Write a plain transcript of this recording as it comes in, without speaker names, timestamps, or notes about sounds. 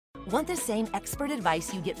Want the same expert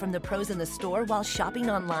advice you get from the pros in the store while shopping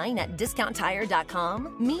online at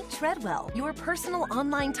DiscountTire.com? Meet Treadwell, your personal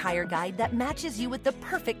online tire guide that matches you with the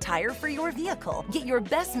perfect tire for your vehicle. Get your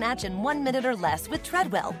best match in 1 minute or less with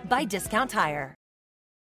Treadwell by Discount Tire.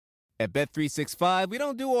 At Bet365, we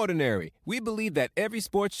don't do ordinary. We believe that every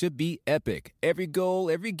sport should be epic. Every goal,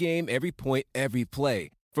 every game, every point, every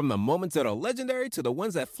play. From the moments that are legendary to the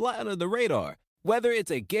ones that fly under the radar. Whether it's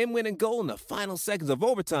a game-winning goal in the final seconds of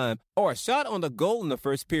overtime or a shot on the goal in the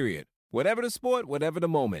first period. Whatever the sport, whatever the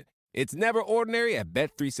moment. It's never ordinary at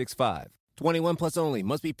Bet365. 21 plus only.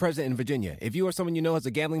 Must be present in Virginia. If you or someone you know has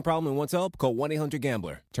a gambling problem and wants help, call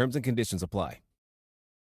 1-800-GAMBLER. Terms and conditions apply.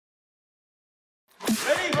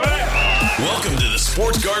 Welcome to the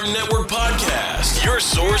Sports Garden Network podcast, your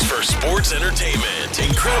source for sports entertainment,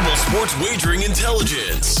 incredible sports wagering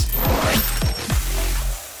intelligence.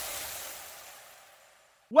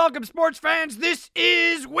 Welcome, sports fans. This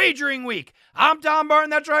is Wagering Week. I'm Tom Barton.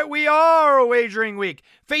 That's right, we are Wagering Week.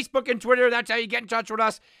 Facebook and Twitter, that's how you get in touch with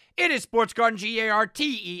us. It is Sports Garden,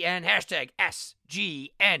 GARTEN, hashtag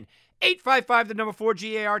SGN. 855, the number 4,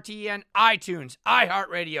 GARTEN, iTunes,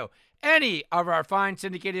 iHeartRadio, any of our fine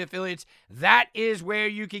syndicated affiliates. That is where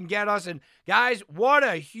you can get us. And guys, what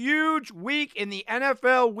a huge week in the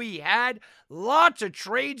NFL we had. Lots of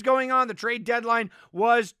trades going on. The trade deadline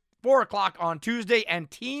was 4 o'clock on Tuesday,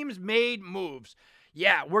 and teams made moves.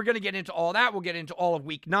 Yeah, we're going to get into all that. We'll get into all of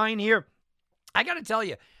Week 9 here. I got to tell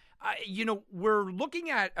you, we're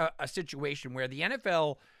looking at a situation where the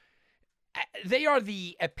NFL, they are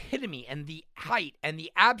the epitome and the height and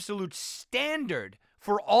the absolute standard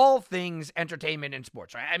for all things entertainment and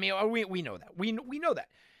sports. Right? I mean, we know that. We know that.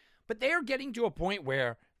 But they are getting to a point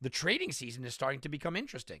where the trading season is starting to become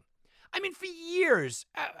interesting. I mean, for years,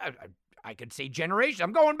 I could say generation.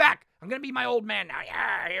 I'm going back. I'm going to be my old man now.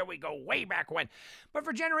 Yeah, here we go, way back when. But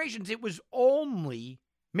for generations, it was only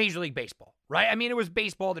Major League Baseball, right? I mean, it was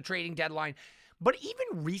baseball, the trading deadline. But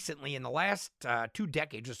even recently, in the last 2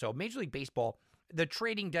 decades or so, Major League Baseball, the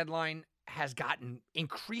trading deadline has gotten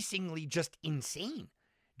increasingly just insane.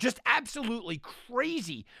 Just absolutely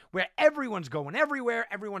crazy, where everyone's going everywhere.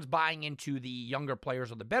 Everyone's buying into the younger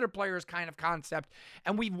players or the better players kind of concept,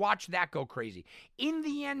 and we've watched that go crazy. In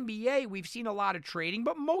the NBA, we've seen a lot of trading,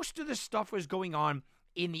 but most of the stuff was going on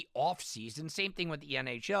in the offseason. Same thing with the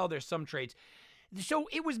NHL. There's some trades. So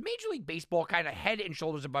it was Major League Baseball kind of head and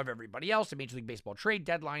shoulders above everybody else. The Major League Baseball trade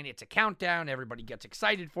deadline, it's a countdown. Everybody gets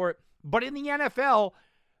excited for it. But in the NFL,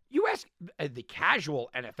 you ask the casual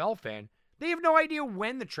NFL fan, they have no idea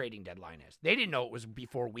when the trading deadline is. They didn't know it was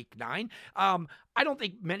before Week 9. I don't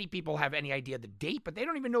think many people have any idea the date, but they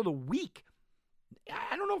don't even know the week.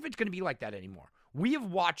 I don't know if it's going to be like that anymore. We have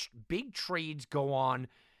watched big trades go on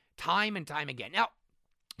time and time again. Now,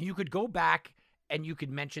 you could go back and you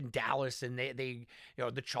could mention Dallas and they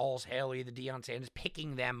the Charles Haley, the Deion Sanders,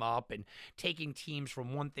 picking them up and taking teams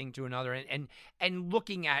from one thing to another and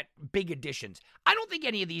looking at big additions. I don't think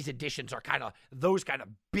any of these additions are kind of those kind of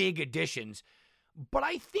big additions, but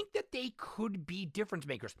I think that they could be difference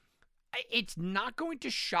makers. It's not going to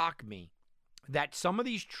shock me that some of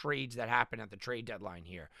these trades that happen at the trade deadline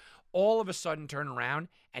here all of a sudden turn around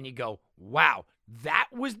and you go, wow, that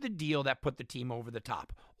was the deal that put the team over the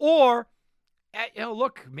top. Or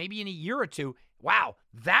look, maybe in a year or two, wow,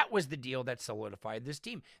 that was the deal that solidified this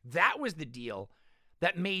team. That was the deal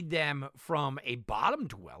that made them from a bottom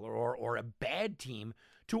dweller or a bad team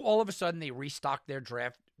to all of a sudden they restocked their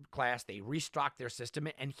draft class, they restocked their system,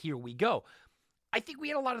 and here we go. I think we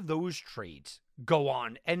had a lot of those trades go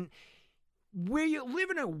on. And we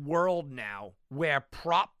live in a world now where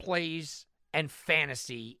prop plays and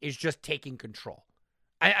fantasy is just taking control.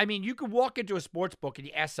 I mean, you could walk into a sports book and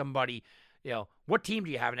you ask somebody, what team do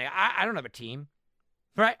you have? And I don't have a team,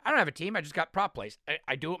 right? I don't have a team. I just got prop plays.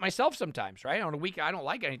 I do it myself sometimes, right? On a week, I don't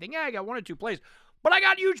like anything. Yeah, I got 1 or 2 plays, but I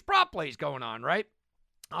got huge prop plays going on, right?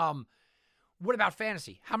 What about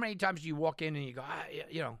fantasy? How many times do you walk in and you go,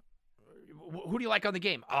 who do you like on the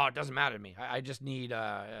game? Oh, it doesn't matter to me. I just need,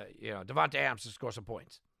 Devontae Adams to score some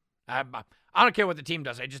points. I don't care what the team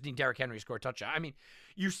does. I just need Derrick Henry to score a touchdown. I mean,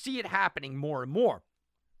 you see it happening more and more.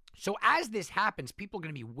 So as this happens, people are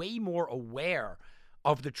going to be way more aware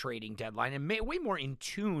of the trading deadline and way more in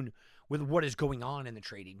tune with what is going on in the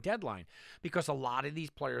trading deadline, because a lot of these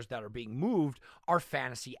players that are being moved are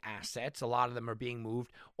fantasy assets. A lot of them are being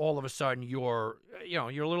moved. All of a sudden, your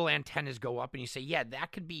little antennas go up and you say, yeah,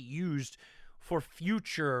 that could be used for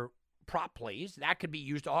future prop plays. That could be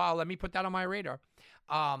used. Oh, let me put that on my radar.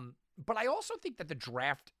 But I also think that the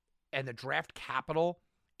draft and the draft capital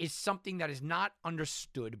is something that is not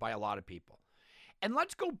understood by a lot of people. And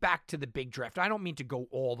let's go back to the big draft. I don't mean to go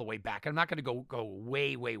all the way back. I'm not going to go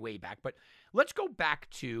way, way, way back. But let's go back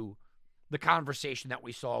to the conversation that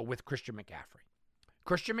we saw with Christian McCaffrey.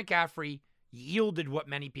 Christian McCaffrey yielded what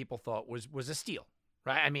many people thought was a steal,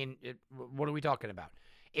 right? I mean, what are we talking about?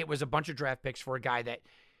 It was a bunch of draft picks for a guy that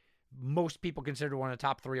most people consider one of the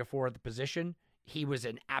top 3 or 4 at the position. He was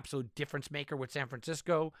an absolute difference maker with San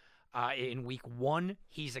Francisco. In week 1,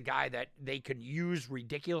 he's a guy that they could use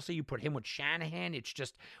ridiculously. You put him with Shanahan, it's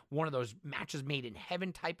just one of those matches made in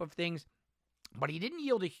heaven type of things. But he didn't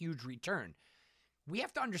yield a huge return. We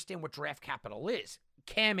have to understand what draft capital is.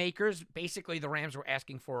 Cam Akers, basically the Rams were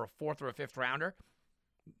asking for a 4th or a 5th rounder.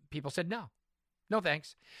 People said no. No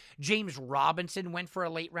thanks. James Robinson went for a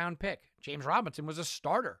late round pick. James Robinson was a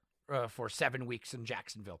starter for 7 weeks in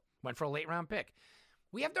Jacksonville. Went for a late round pick.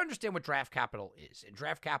 We have to understand what draft capital is. And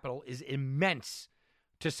draft capital is immense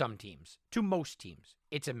to some teams, to most teams.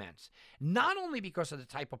 It's immense. Not only because of the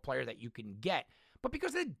type of player that you can get, but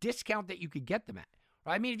because of the discount that you could get them at.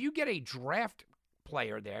 Right? I mean, if you get a draft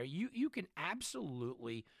player there, you can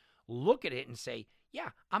absolutely look at it and say, yeah,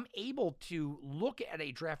 I'm able to look at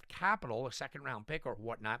a draft capital, a 2nd round pick or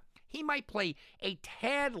whatnot. He might play a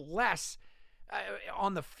tad less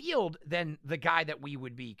on the field than the guy that we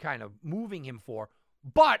would be kind of moving him for,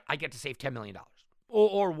 but I get to save $10 million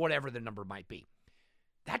or whatever the number might be.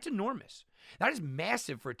 That's enormous. That is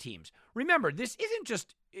massive for teams. Remember, this isn't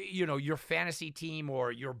just, your fantasy team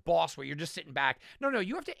or your boss where you're just sitting back. No,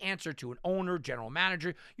 you have to answer to an owner, general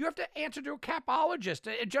manager. You have to answer to a capologist.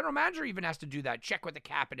 A general manager even has to do that, check with the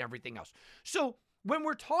cap and everything else. So when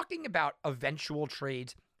we're talking about eventual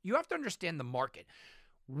trades, you have to understand the market.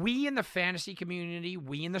 We in the fantasy community,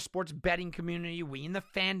 we in the sports betting community, we in the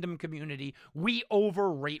fandom community, we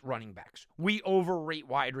overrate running backs. We overrate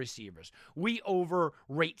wide receivers. We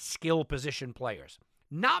overrate skill position players.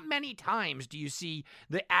 Not many times do you see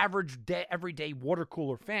the average everyday water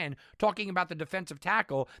cooler fan talking about the defensive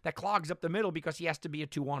tackle that clogs up the middle because he has to be a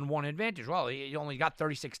 2-on-1 advantage. Well, he only got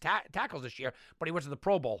 36 tackles this year, but he went to the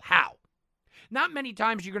Pro Bowl. How? Not many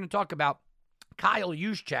times you're going to talk about Kyle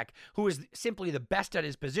Juszczyk, who is simply the best at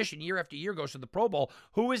his position year after year, goes to the Pro Bowl.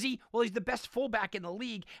 Who is he? Well, he's the best fullback in the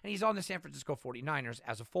league, and he's on the San Francisco 49ers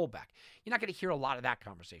as a fullback. You're not going to hear a lot of that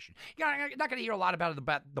conversation. You're not going to hear a lot about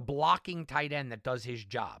the blocking tight end that does his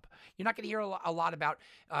job. You're not going to hear a lot about,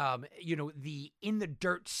 the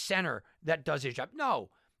in-the-dirt center that does his job. No,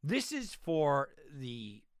 this is for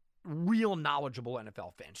the real knowledgeable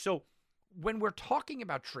NFL fans. So when we're talking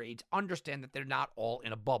about trades, understand that they're not all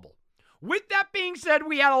in a bubble. With that being said,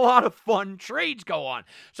 we had a lot of fun trades go on.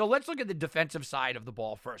 So let's look at the defensive side of the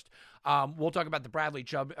ball first. We'll talk about the Bradley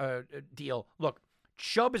Chubb deal. Look,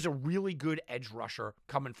 Chubb is a really good edge rusher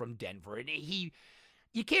coming from Denver. And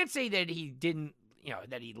you can't say that he didn't,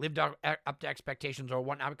 that he lived up to expectations or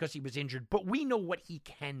whatnot because he was injured, but we know what he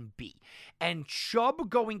can be. And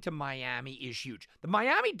Chubb going to Miami is huge. The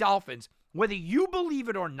Miami Dolphins, whether you believe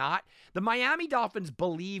it or not, the Miami Dolphins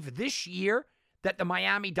believe this year that the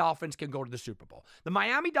Miami Dolphins can go to the Super Bowl. The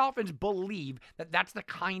Miami Dolphins believe that that's the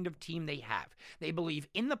kind of team they have. They believe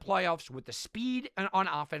in the playoffs with the speed on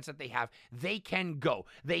offense that they have, they can go.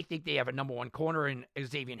 They think they have a number 1 corner in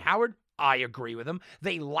Xavier Howard. I agree with them.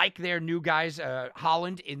 They like their new guys,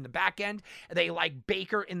 Holland in the back end. They like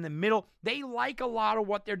Baker in the middle. They like a lot of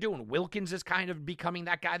what they're doing. Wilkins is kind of becoming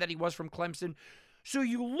that guy that he was from Clemson. So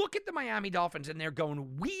you look at the Miami Dolphins and they're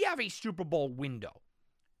going, we have a Super Bowl window.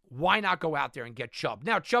 Why not go out there and get Chubb?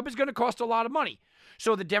 Now, Chubb is going to cost a lot of money.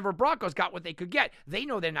 So the Denver Broncos got what they could get. They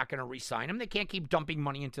know they're not going to re-sign him. They can't keep dumping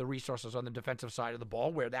money into resources on the defensive side of the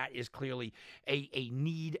ball, where that is clearly a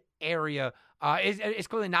need area. It's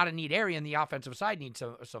clearly not a need area, and the offensive side needs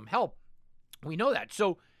some help. We know that.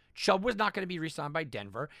 So Chubb was not going to be re-signed by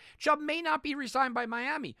Denver. Chubb may not be re-signed by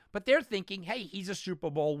Miami, but they're thinking, hey, he's a Super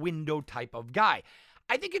Bowl window type of guy.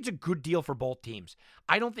 I think it's a good deal for both teams.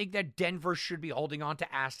 I don't think that Denver should be holding on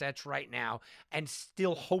to assets right now and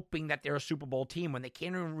still hoping that they're a Super Bowl team when they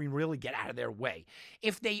can't even really get out of their way.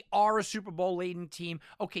 If they are a Super Bowl-laden team,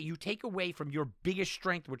 okay, you take away from your biggest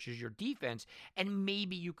strength, which is your defense, and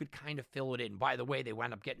maybe you could kind of fill it in. By the way, they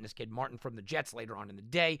wound up getting this kid Martin from the Jets later on in the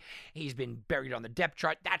day. He's been buried on the depth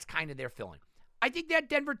chart. That's kind of their filling. I think that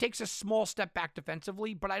Denver takes a small step back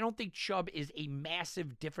defensively, but I don't think Chubb is a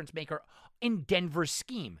massive difference maker in Denver's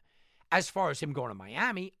scheme. As far as him going to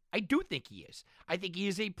Miami, I do think he is. I think he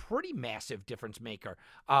is a pretty massive difference maker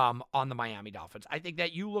on the Miami Dolphins. I think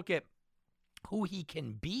that you look at who he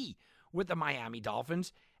can be with the Miami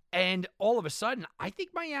Dolphins, and all of a sudden, I think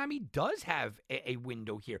Miami does have a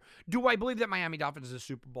window here. Do I believe that Miami Dolphins is a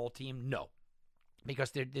Super Bowl team? No, because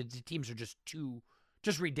the teams are just too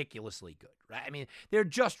Just ridiculously good, right? I mean, they're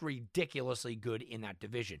just ridiculously good in that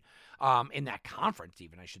division, in that conference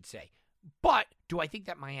even, I should say. But do I think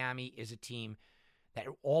that Miami is a team that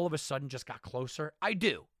all of a sudden just got closer? I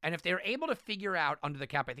do. And if they're able to figure out under the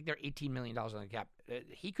cap, I think they're $18 million on the cap,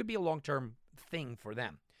 he could be a long-term thing for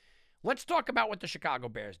them. Let's talk about what the Chicago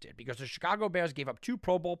Bears did, because the Chicago Bears gave up 2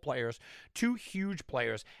 Pro Bowl players, 2 huge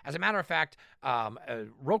players. As a matter of fact,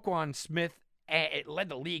 Roquan Smith led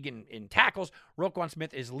the league in tackles. Roquan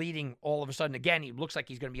Smith is leading all of a sudden again. He looks like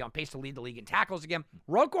he's going to be on pace to lead the league in tackles again.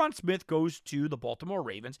 Roquan Smith goes to the Baltimore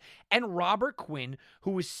Ravens, and Robert Quinn,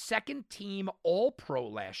 who was second-team All-Pro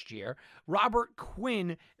last year. Robert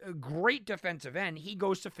Quinn, a great defensive end, he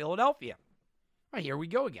goes to Philadelphia. Right, here we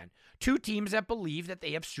go again. 2 teams that believe that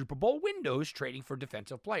they have Super Bowl windows trading for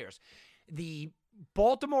defensive players. The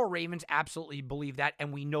Baltimore Ravens absolutely believe that,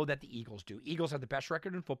 and we know that the Eagles do. Eagles have the best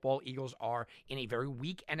record in football. Eagles are in a very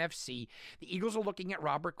weak NFC. The Eagles are looking at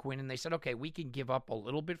Robert Quinn, and they said, okay, we can give up a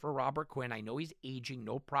little bit for Robert Quinn. I know he's aging,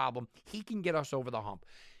 no problem. He can get us over the hump.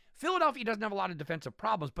 Philadelphia doesn't have a lot of defensive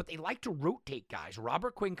problems, but they like to rotate guys.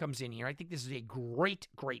 Robert Quinn comes in here. I think this is a great,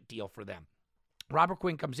 great deal for them. Robert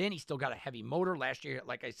Quinn comes in. He's still got a heavy motor. Last year,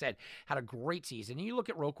 like I said, had a great season. And you look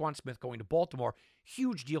at Roquan Smith going to Baltimore,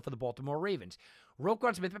 huge deal for the Baltimore Ravens.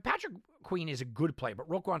 Roquan Smith, but Patrick Queen is a good player, but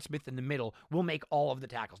Roquan Smith in the middle will make all of the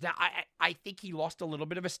tackles. Now, I think he lost a little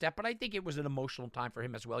bit of a step, but I think it was an emotional time for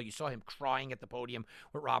him as well. You saw him crying at the podium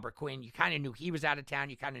with Robert Quinn. You kind of knew he was out of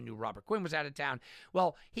town. You kind of knew Robert Quinn was out of town.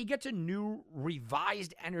 Well, he gets a new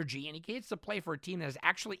revised energy, and he gets to play for a team that is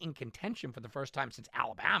actually in contention for the first time since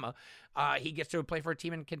Alabama. He gets to play for a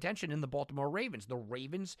team in contention in the Baltimore Ravens. The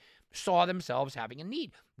Ravens saw themselves having a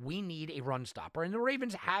need. We need a run stopper, and the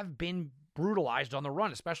Ravens have been brutalized on the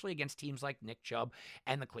run, especially against teams like Nick Chubb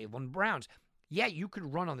and the Cleveland Browns. Yeah, you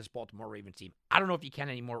could run on this Baltimore Ravens team. I don't know if you can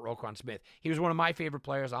anymore, Roquan Smith. He was one of my favorite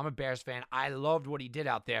players. I'm a Bears fan. I loved what he did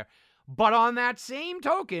out there. But on that same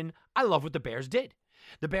token, I love what the Bears did.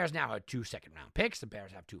 The Bears now have 2 second-round picks. The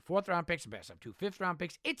Bears have 2 fourth-round picks. The Bears have 2 fifth-round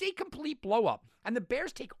picks. It's a complete blow-up. And the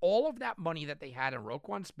Bears take all of that money that they had in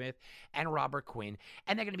Roquan Smith and Robert Quinn,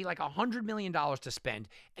 and they're going to be like $100 million to spend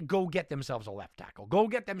and go get themselves a left tackle. Go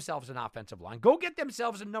get themselves an offensive line. Go get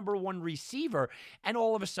themselves a number 1 receiver, and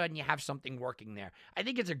all of a sudden you have something working there. I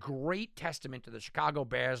think it's a great testament to the Chicago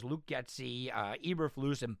Bears, Luke Getsy,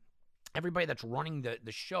 Eberflus, and everybody that's running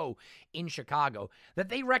the show in Chicago, that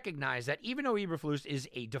they recognize that even though Eberflus is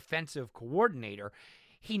a defensive coordinator,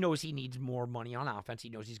 he knows he needs more money on offense. He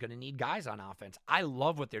knows he's going to need guys on offense. I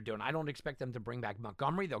love what they're doing. I don't expect them to bring back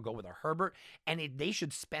Montgomery. They'll go with a Herbert, and they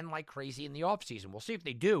should spend like crazy in the offseason. We'll see if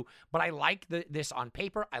they do, but I like this on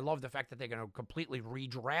paper. I love the fact that they're going to completely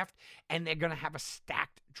redraft, and they're going to have a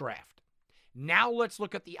stacked draft. Now let's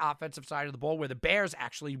look at the offensive side of the ball, where the Bears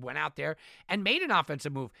actually went out there and made an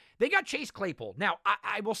offensive move. They got Chase Claypool. Now,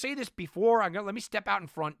 I will say this before. Let me step out in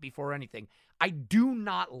front before anything. I do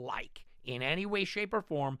not like, in any way, shape, or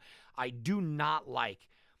form, I do not like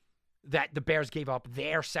that the Bears gave up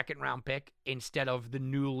their second-round pick instead of the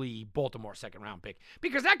newly Baltimore second-round pick,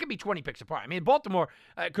 because that could be 20 picks apart. I mean, Baltimore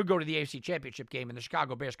could go to the AFC Championship game, and the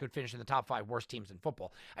Chicago Bears could finish in the top 5 worst teams in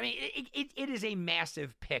football. I mean, it is a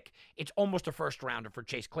massive pick. It's almost a first-rounder for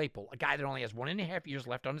Chase Claypool, a guy that only has 1.5 years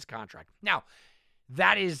left on his contract. Now,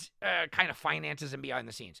 that is kind of finances and behind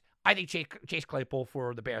the scenes. I think Chase Claypool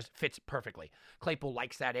for the Bears fits perfectly. Claypool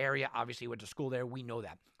likes that area. Obviously, he went to school there. We know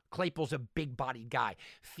that. Claypool's a big-bodied guy.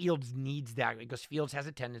 Fields needs that because Fields has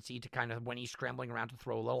a tendency to kind of, when he's scrambling around, to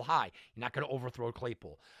throw a little high. You're not going to overthrow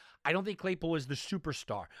Claypool. I don't think Claypool is the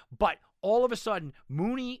superstar, but all of a sudden,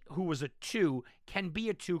 Mooney, who was a 2, can be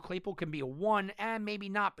a 2. Claypool can be a 1, and maybe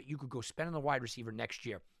not, but you could go spend on the wide receiver next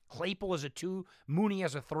year. Claypool as a 2, Mooney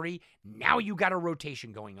as a 3. Now you got a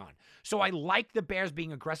rotation going on. So I like the Bears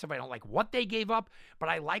being aggressive. I don't like what they gave up, but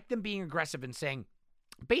I like them being aggressive and saying,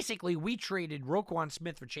 basically, we traded Roquan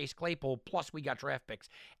Smith for Chase Claypool, plus we got draft picks,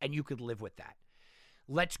 and you could live with that.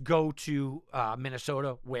 Let's go to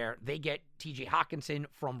Minnesota, where they get T.J. Hockenson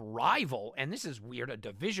from rival, and this is weird, a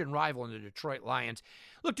division rival in the Detroit Lions.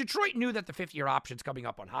 Look, Detroit knew that the 5th-year option's coming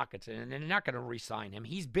up on Hockenson, and they're not going to re-sign him.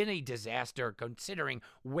 He's been a disaster considering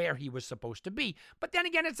where he was supposed to be. But then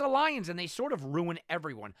again, it's the Lions, and they sort of ruin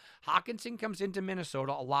everyone. Hockenson comes into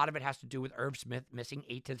Minnesota. A lot of it has to do with Irv Smith missing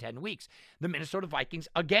 8 to 10 weeks. The Minnesota Vikings,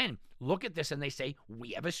 again, look at this, and they say,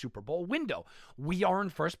 we have a Super Bowl window. We are in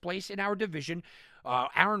first place in our division.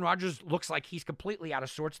 Aaron Rodgers looks like he's completely out of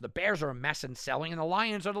sorts. The Bears are a mess and selling, and the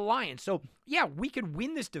Lions are the Lions. So, yeah, we could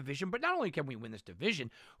win this division, but not only can we win this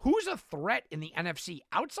division, who's a threat in the NFC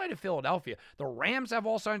outside of Philadelphia? The Rams have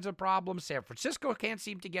all kinds of problems. San Francisco can't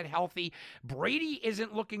seem to get healthy. Brady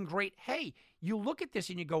isn't looking great. Hey, you look at this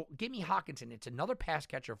and you go, give me Hockenson. It's another pass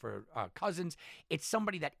catcher for Cousins. It's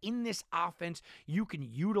somebody that in this offense you can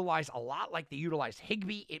utilize a lot like they utilized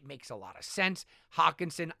Higbee. It makes a lot of sense.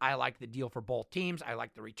 Hockenson, I like the deal for both teams. I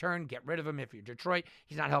like the return. Get rid of him if you're Detroit.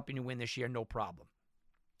 He's not helping you win this year, no problem.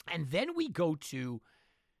 And then we go to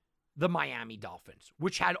the Miami Dolphins,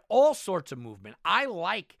 which had all sorts of movement. I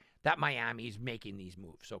like that Miami's making these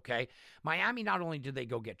moves, okay? Miami, not only did they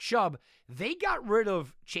go get Chubb, they got rid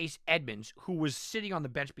of Chase Edmonds, who was sitting on the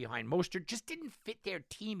bench behind Mostert, just didn't fit their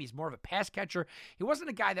team. He's more of a pass catcher. He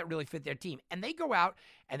wasn't a guy that really fit their team. And they go out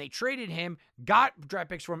and they traded him, got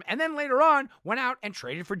draft picks from him, and then later on went out and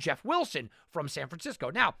traded for Jeff Wilson from San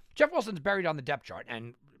Francisco. Now, Jeff Wilson's buried on the depth chart,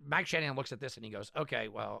 and Mike Shanahan looks at this and he goes, okay,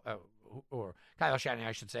 well, or Kyle Shanahan,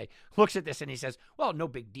 I should say, looks at this and he says, well, no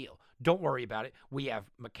big deal. Don't worry about it. We have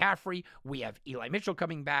McCaffrey. We have Eli Mitchell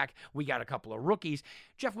coming back. We got a couple of rookies.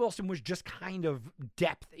 Jeff Wilson was just kind of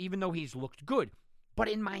depth, even though he's looked good. But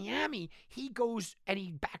in Miami, he goes and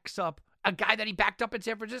he backs up a guy that he backed up in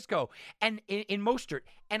San Francisco and in Mostert,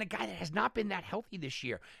 and a guy that has not been that healthy this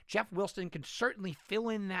year. Jeff Wilson can certainly fill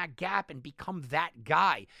in that gap and become that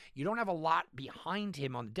guy. You don't have a lot behind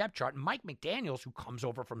him on the depth chart. Mike McDaniels, who comes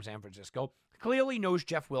over from San Francisco, clearly knows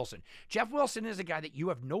Jeff Wilson. Jeff Wilson is a guy that you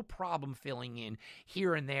have no problem filling in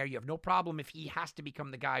here and there. You have no problem if he has to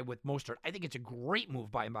become the guy with Mostert. I think it's a great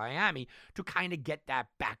move by Miami to kind of get that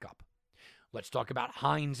backup. Let's talk about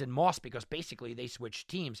Hines and Moss, because basically they switched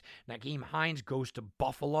teams. Nyheim Hines goes to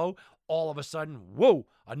Buffalo. All of a sudden, whoa,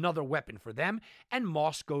 another weapon for them. And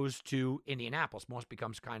Moss goes to Indianapolis. Moss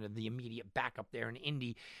becomes kind of the immediate backup there in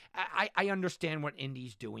Indy. I understand what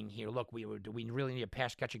Indy's doing here. Look, we really need a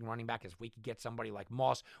pass-catching running back. If we could get somebody like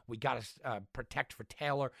Moss, we got to protect for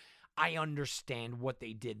Taylor. I understand what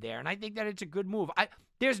they did there, and I think that it's a good move.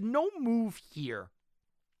 There's no move here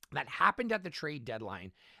that happened at the trade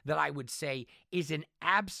deadline that I would say is an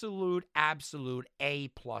absolute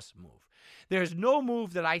A-plus move. There's no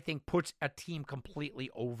move that I think puts a team completely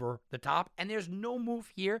over the top, and there's no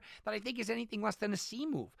move here that I think is anything less than a C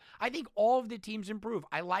move. I think all of the teams improve.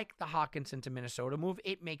 I like the Hockenson to Minnesota move.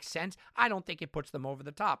 It makes sense. I don't think it puts them over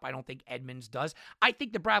the top. I don't think Edmonds does. I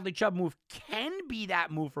think the Bradley Chubb move can be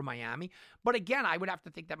that move for Miami, but again, I would have to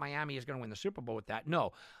think that Miami is going to win the Super Bowl with that.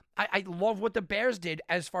 No, I love what the Bears did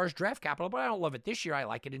as far as draft capital, but I don't love it this year. I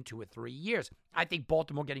like it in 2 or 3 years. I think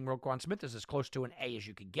Baltimore getting Roquan Smith is as close to an A as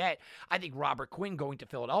you could get. I think Robert Quinn going to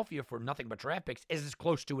Philadelphia for nothing but draft picks is as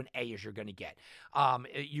close to an A as you're going to get.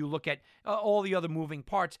 You look at all the other moving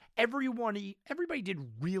parts. Everybody did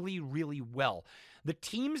really, really well. The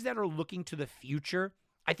teams that are looking to the future,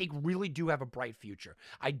 I think, really do have a bright future.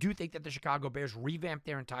 I do think that the Chicago Bears revamped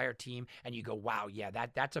their entire team, and you go, wow, yeah,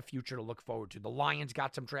 that's a future to look forward to. The Lions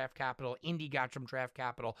got some draft capital. Indy got some draft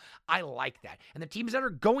capital. I like that. And the teams that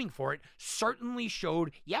are going for it certainly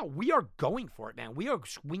showed, yeah, we are going for it, man. We are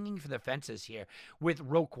swinging for the fences here with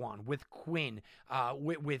Roquan, with Quinn,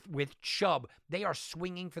 with Chubb. They are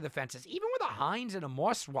swinging for the fences. Even with a Hines and a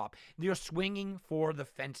Moss swap, they're swinging for the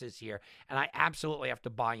fences here, and I absolutely have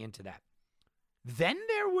to buy into that. Then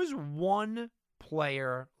there was one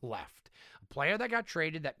player left, a player that got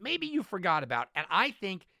traded that maybe you forgot about, and I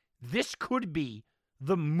think this could be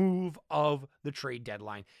the move of the trade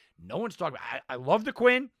deadline. No one's talking about it. I love the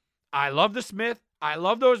Quinn. I love the Smith. I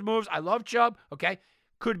love those moves. I love Chubb. Okay,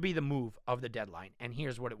 could be the move of the deadline, and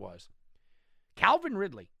here's what it was. Calvin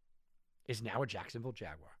Ridley is now a Jacksonville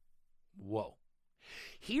Jaguar. Whoa.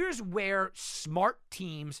 Here's where smart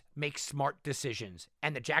teams make smart decisions,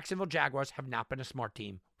 and the Jacksonville Jaguars have not been a smart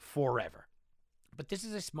team forever. But this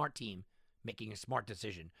is a smart team making a smart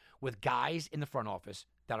decision with guys in the front office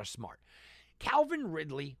that are smart. Calvin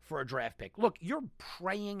Ridley for a draft pick. Look, you're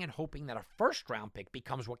praying and hoping that a first-round pick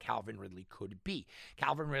becomes what Calvin Ridley could be.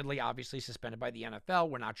 Calvin Ridley, obviously suspended by the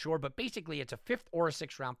NFL. We're not sure, but basically it's a 5th or a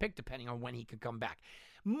 6th-round pick, depending on when he could come back.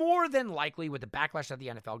 More than likely, with the backlash that the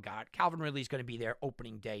NFL got, Calvin Ridley is going to be there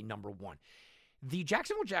opening day number 1. The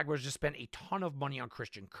Jacksonville Jaguars just spent a ton of money on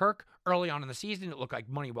Christian Kirk. Early on in the season, it looked like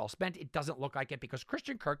money well spent. It doesn't look like it because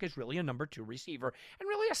Christian Kirk is really a number 2 receiver and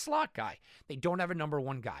really a slot guy. They don't have a number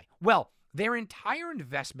 1 guy. Well, their entire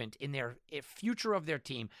investment in their future of their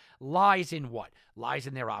team lies in what? Lies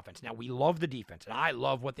in their offense. Now, we love the defense, and I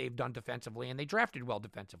love what they've done defensively, and they drafted well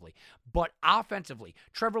defensively. But offensively,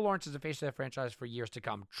 Trevor Lawrence is the face of that franchise for years to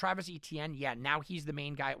come. Travis Etienne, yeah, now he's the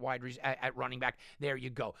main guy at running back. There you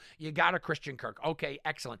go. You got a Christian Kirk. Okay,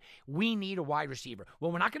 excellent. We need a wide receiver.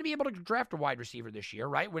 Well, we're not going to be able to draft a wide receiver this year,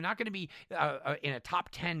 right? We're not going to be in a top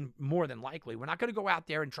 10 more than likely. We're not going to go out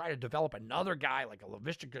there and try to develop another guy like a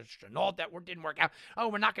Laviska Shenault that didn't work out. Oh,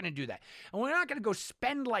 we're not going to do that. And we're not going to go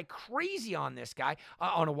spend like crazy on this guy,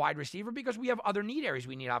 on a wide receiver, because we have other need areas.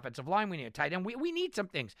 We need offensive line. We need a tight end. We need some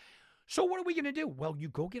things. So what are we going to do? Well, you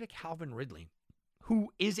go get a Calvin Ridley, who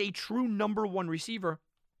is a true number one receiver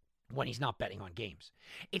when he's not betting on games.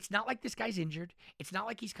 It's not like this guy's injured. It's not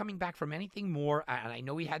like he's coming back from anything more. And I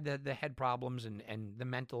know he had the head problems and the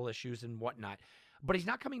mental issues and whatnot, but he's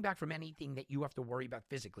not coming back from anything that you have to worry about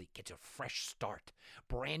physically. Gets a fresh start.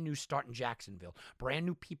 Brand new start in Jacksonville. Brand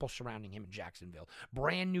new people surrounding him in Jacksonville.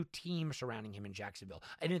 Brand new team surrounding him in Jacksonville.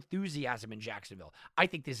 An enthusiasm in Jacksonville. I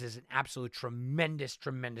think this is an absolute tremendous,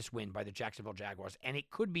 tremendous win by the Jacksonville Jaguars, and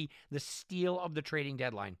it could be the steal of the trading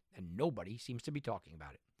deadline, and nobody seems to be talking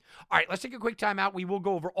about it. All right, let's take a quick timeout. We will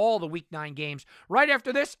go over all the Week 9 games right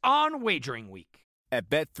after this on Wagering Week. At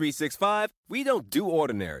Bet365, we don't do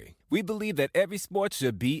ordinary. We believe that every sport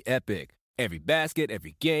should be epic. Every basket,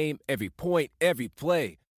 every game, every point, every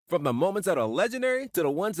play. From the moments that are legendary to the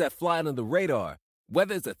ones that fly under the radar.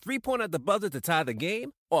 Whether it's a three-pointer at the buzzer to tie the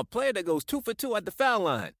game or a player that goes 2 for 2 at the foul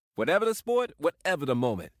line. Whatever the sport, whatever the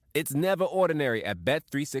moment. It's never ordinary at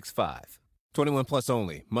Bet365. 21 plus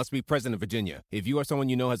only. Must be present in Virginia. If you or someone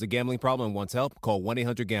you know has a gambling problem and wants help, call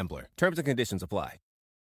 1-800-GAMBLER. Terms and conditions apply.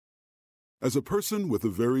 As a person with a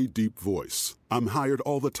very deep voice, I'm hired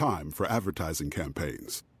all the time for advertising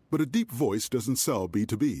campaigns. But a deep voice doesn't sell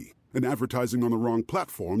B2B. And advertising on the wrong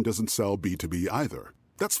platform doesn't sell B2B either.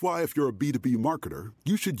 That's why if you're a B2B marketer,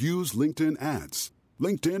 you should use LinkedIn ads.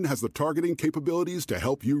 LinkedIn has the targeting capabilities to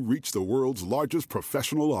help you reach the world's largest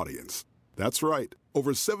professional audience. That's right.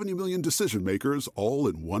 Over 70 million decision makers all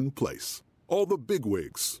in one place. All the big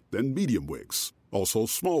wigs, then medium wigs. Also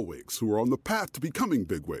small wigs who are on the path to becoming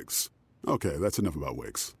big wigs. Okay, that's enough about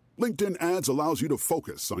wigs. LinkedIn ads allows you to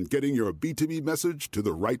focus on getting your B2B message to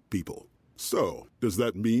the right people. So, does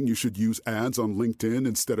that mean you should use ads on LinkedIn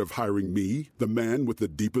instead of hiring me, the man with the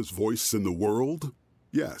deepest voice in the world?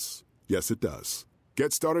 Yes. Yes, it does.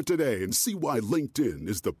 Get started today and see why LinkedIn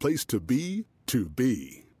is the place to be to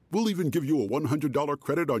be. We'll even give you a $100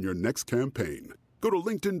 credit on your next campaign. Go to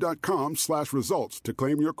linkedin.com/results to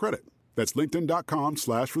claim your credit. That's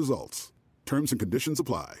linkedin.com/results. Terms and conditions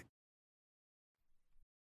apply.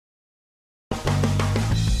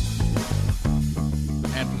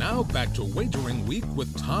 And now back to Wagering Week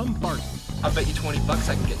with Tom Barton. I'll bet you $20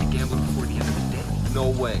 I can get you gambling before the end of the day. No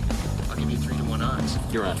way. I'll give you 3-1 odds.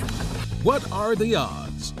 You're on. What are the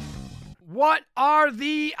odds? What are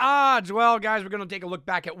the odds? Well, guys, we're going to take a look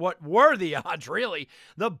back at what were the odds, really.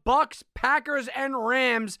 The Bucs, Packers, and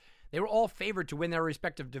Rams, they were all favored to win their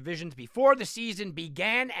respective divisions before the season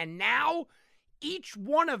began, and now each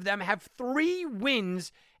one of them have 3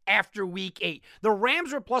 wins after Week 8. The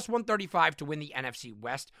Rams were plus 135 to win the NFC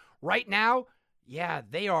West. Right now, yeah,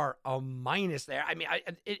 they are a minus there. I mean,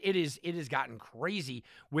 it has gotten crazy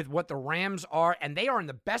with what the Rams are, and they are in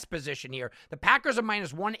the best position here. The Packers are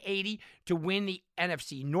minus 180 to win the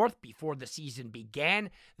NFC North before the season began.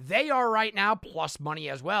 They are right now plus money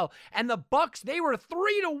as well. And the Bucs, they were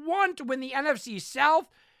 3-1 to win the NFC South.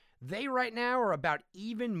 They right now are about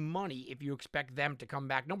even money if you expect them to come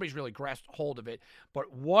back. Nobody's really grasped hold of it,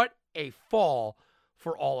 but what a fall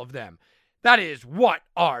for all of them. That is, what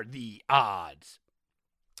are the odds?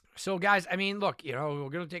 So, guys, I mean, look, we're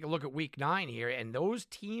going to take a look at Week 9 here, and those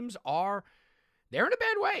teams they're in a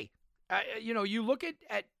bad way. You look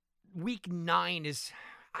at Week 9 is,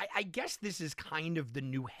 I guess this is kind of the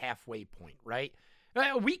new halfway point, right?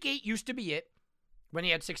 Week 8 used to be it when he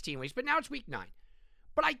had 16 weeks, but now it's Week 9.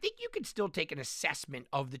 But I think you could still take an assessment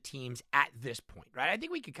of the teams at this point, right? I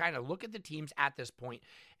think we could kind of look at the teams at this point,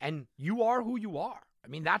 and you are who you are. I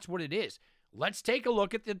mean, that's what it is. Let's take a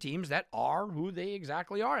look at the teams that are who they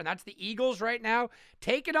exactly are, and that's the Eagles right now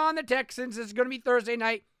taking on the Texans. This is going to be Thursday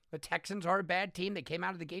night. The Texans are a bad team. They came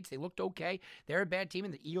out of the gates. They looked okay. They're a bad team,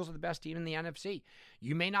 and the Eagles are the best team in the NFC.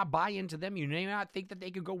 You may not buy into them. You may not think that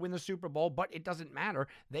they could go win the Super Bowl, but it doesn't matter.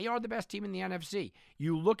 They are the best team in the NFC.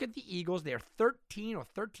 You look at the Eagles. They're 13 or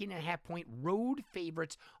 13.5-point road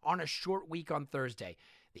favorites on a short week on Thursday.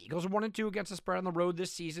 The Eagles are 1-2 against the spread on the road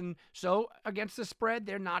this season, so against the spread,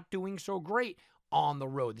 they're not doing so great on the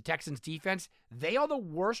road. The Texans defense, they are the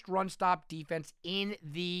worst run-stop defense in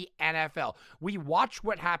the NFL. We watched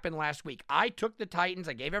what happened last week. I took the Titans.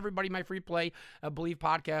 I gave everybody my free play, Believe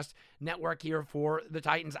Podcast Network here for the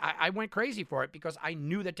Titans. I went crazy for it because I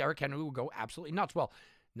knew that Derrick Henry would go absolutely nuts. Well,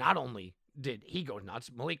 not only did he go nuts,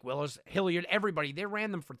 Malik Willis, Hilliard, everybody, they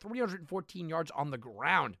ran them for 314 yards on the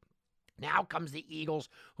ground. Now comes the Eagles,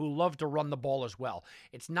 who love to run the ball as well.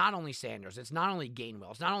 It's not only Sanders. It's not only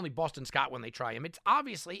Gainwell. It's not only Boston Scott when they try him.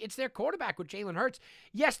 It's their quarterback with Jalen Hurts.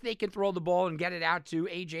 Yes, they can throw the ball and get it out to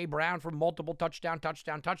A.J. Brown for multiple touchdown.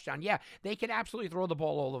 Yeah, they can absolutely throw the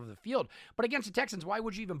ball all over the field. But against the Texans, why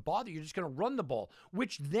would you even bother? You're just going to run the ball,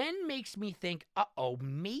 which then makes me think,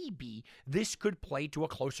 maybe this could play to a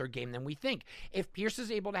closer game than we think. If Pierce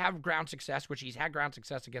is able to have ground success, which he's had ground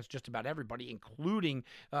success against just about everybody, including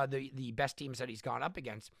the best teams that he's gone up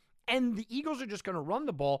against, and the Eagles are just going to run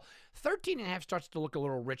the ball, 13.5 starts to look a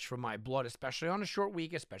little rich for my blood, especially on a short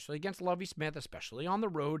week, especially against Lovie Smith, especially on the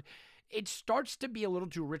road. It starts to be a little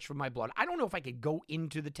too rich for my blood. I don't know if I could go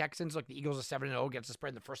into the Texans. Look, the Eagles are 7-0 against the spread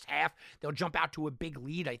in the first half. They'll jump out to a big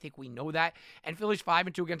lead. I think we know that. And Philly's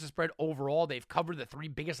 5-2 against the spread overall. They've covered the 3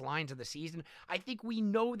 biggest lines of the season. I think we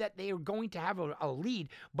know that they are going to have a lead.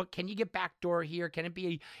 But can you get backdoor here? Can it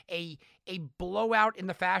be a blowout in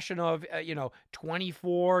the fashion of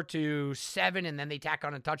 24-7, and then they tack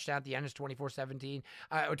on a touchdown at the end? It's 24-17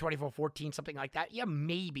 or 24-14, something like that. Yeah,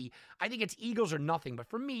 maybe. I think it's Eagles or nothing. But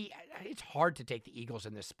for me, it's hard to take the Eagles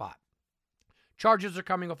in this spot. Chargers are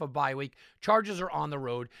coming off a bye week. Chargers are on the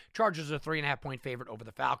road. Chargers are 3.5-point favorite over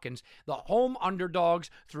the Falcons. The home underdogs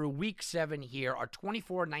through week 7 here are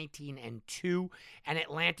 24-19-2, and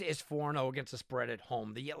Atlanta is 4-0 against the spread at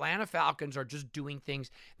home. The Atlanta Falcons are just doing things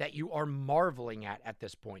that you are marveling at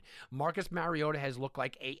this point. Marcus Mariota has looked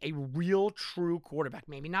like a real, true quarterback.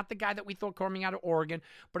 Maybe not the guy that we thought coming out of Oregon,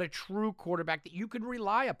 but a true quarterback that you could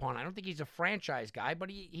rely upon. I don't think he's a franchise guy, but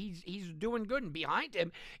he's doing good. And behind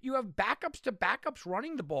him, you have backups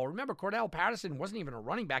running the ball. Remember, Cordell Patterson wasn't even a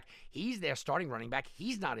running back. He's their starting running back.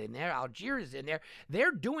 He's not in there. Algier is in there.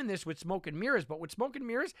 They're doing this with smoke and mirrors, but with smoke and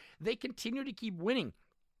mirrors, they continue to keep winning.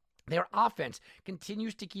 Their offense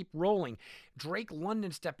continues to keep rolling. Drake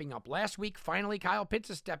London stepping up. Last week, finally, Kyle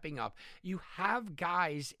Pitts is stepping up. You have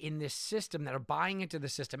guys in this system that are buying into the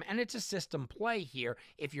system, and it's a system play here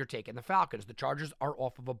if you're taking the Falcons. The Chargers are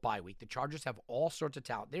off of a bye week. The Chargers have all sorts of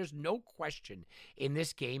talent. There's no question in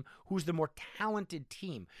this game who's the more talented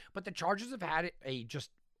team, but the Chargers have had a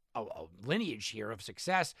lineage here of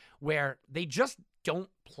success where they just don't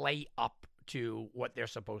play up to what they're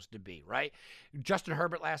supposed to be, right? Justin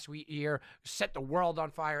Herbert last year set the world on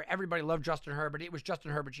fire. Everybody loved Justin Herbert. It was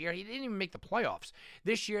Justin Herbert's year. He didn't even make the playoffs.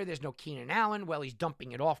 This year, there's no Keenan Allen. Well, he's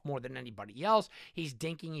dumping it off more than anybody else. He's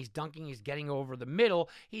dinking, he's dunking, he's getting over the middle.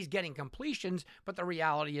 He's getting completions, but the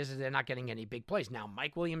reality is they're not getting any big plays. Now,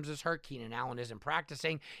 Mike Williams is hurt. Keenan Allen isn't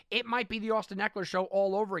practicing. It might be the Austin Eckler show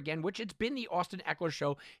all over again, which it's been the Austin Eckler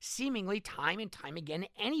show seemingly time and time again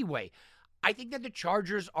anyway. I think that the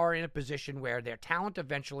Chargers are in a position where their talent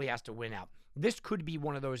eventually has to win out. This could be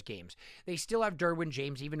one of those games. They still have Derwin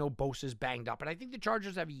James, even though Bosa's banged up. And I think the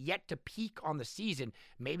Chargers have yet to peak on the season.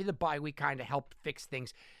 Maybe the bye week kind of helped fix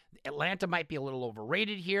things. Atlanta might be a little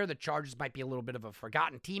overrated here. The Chargers might be a little bit of a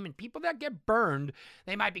forgotten team. And people that get burned,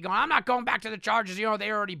 they might be going, I'm not going back to the Chargers. They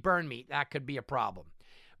already burned me. That could be a problem.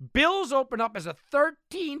 Bills open up as a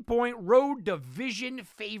 13-point road division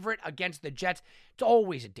favorite against the Jets. It's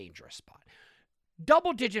always a dangerous spot.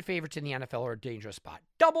 Double-digit favorites in the NFL are a dangerous spot.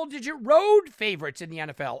 Double-digit road favorites in the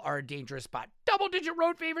NFL are a dangerous spot. Double-digit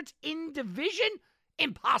road favorites in division?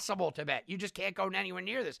 Impossible to bet. You just can't go anywhere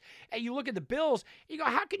near this. And you look at the Bills, you go,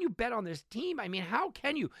 how can you bet on this team? I mean, how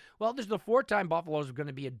can you? Well, this is the 4th time Buffalo's are going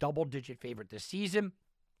to be a double-digit favorite this season.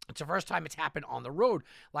 It's the first time it's happened on the road.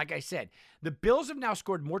 Like I said, the Bills have now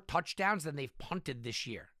scored more touchdowns than they've punted this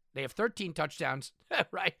year. They have 13 touchdowns,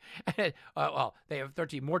 right? Well, they have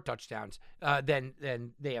 13 more touchdowns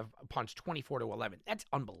than they have punched, 24-11. That's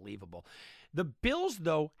unbelievable. The Bills,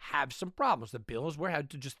 though, have some problems. The Bills were held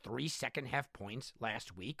to just 3 second-half points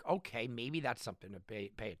last week. Okay, maybe that's something to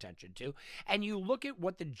pay attention to. And you look at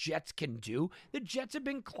what the Jets can do. The Jets have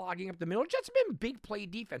been clogging up the middle. Jets have been big play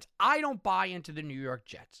defense. I don't buy into the New York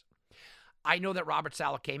Jets. I know that Robert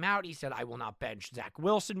Saleh came out. He said, I will not bench Zach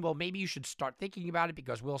Wilson. Well, maybe you should start thinking about it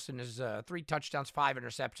because Wilson is 3 touchdowns, 5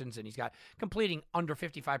 interceptions, and he's got completing under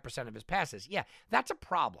 55% of his passes. Yeah, that's a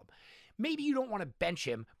problem. Maybe you don't want to bench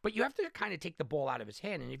him, but you have to kind of take the ball out of his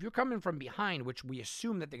hand. And if you're coming from behind, which we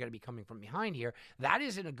assume that they're going to be coming from behind here, that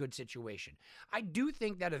isn't a good situation. I do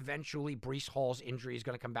think that eventually Breece Hall's injury is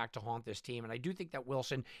going to come back to haunt this team. And I do think that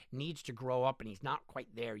Wilson needs to grow up, and he's not quite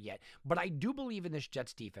there yet. But I do believe in this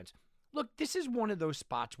Jets defense. Look, this is one of those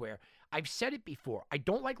spots where I've said it before. I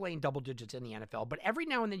don't like laying double digits in the NFL, but every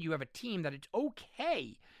now and then you have a team that it's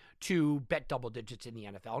okay to bet double digits in the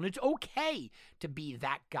NFL, and it's okay to be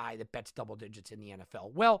that guy that bets double digits in the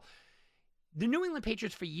NFL. Well, The New England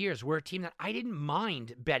Patriots for years were a team that I didn't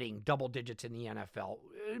mind betting double digits in the NFL.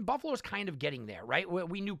 Buffalo's kind of getting there, right?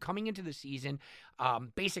 We knew coming into the season,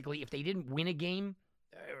 basically, if they didn't win a game,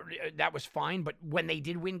 that was fine. But when they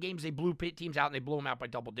did win games, they blew teams out and they blew them out by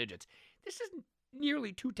double digits. This is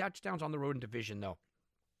nearly 2 touchdowns on the road in division, though.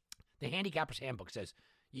 The handicapper's handbook says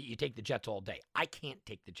you take the Jets all day. I can't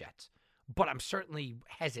take the Jets, but I'm certainly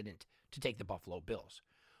hesitant to take the Buffalo Bills.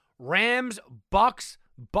 Rams, Bucks.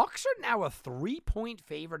 Bucks are now a 3-point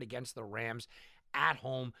favorite against the Rams at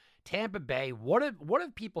home. Tampa Bay, what are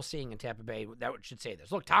people seeing in Tampa Bay that should say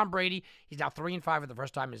this? Look, Tom Brady, he's now 3-5 for the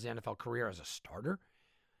first time in his NFL career as a starter.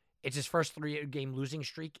 It's his first 3-game losing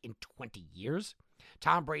streak in 20 years.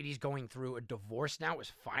 Tom Brady's going through a divorce now. It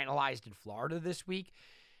was finalized in Florida this week.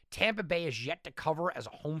 Tampa Bay is yet to cover as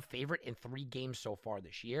a home favorite in 3 games so far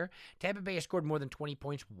this year. Tampa Bay has scored more than 20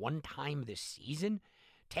 points one time this season.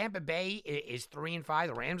 Tampa Bay is 3-5.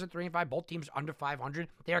 The Rams are 3-5. Both teams under 500.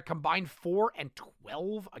 They are combined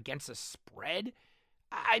 4-12 against the spread.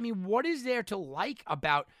 I mean, what is there to like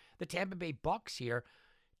about the Tampa Bay Bucks here?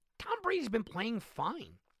 Tom Brady's been playing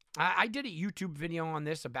fine. I did a YouTube video on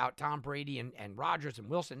this about Tom Brady and Rodgers and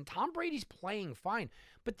Wilson. Tom Brady's playing fine,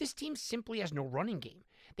 but this team simply has no running game.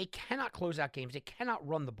 They cannot close out games. They cannot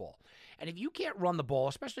run the ball. And if you can't run the ball,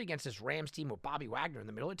 especially against this Rams team with Bobby Wagner in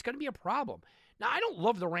the middle, it's going to be a problem. Now, I don't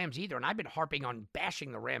love the Rams either, and I've been harping on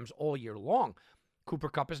bashing the Rams all year long. Cooper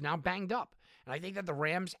Kupp is now banged up. And I think that the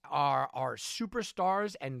Rams are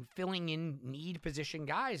superstars and filling in need position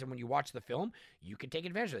guys. And when you watch the film, you can take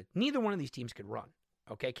advantage of it. Neither one of these teams could run.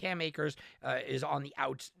 Okay, Cam Akers is on the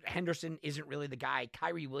outs. Henderson isn't really the guy.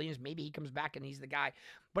 Kyrie Williams, maybe he comes back and he's the guy.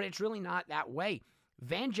 But it's really not that way.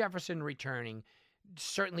 Van Jefferson returning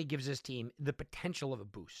certainly gives this team the potential of a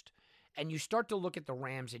boost. And you start to look at the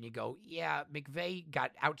Rams and you go, yeah, McVay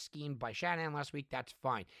got out-schemed by Shanahan last week. That's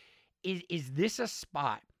fine. Is this a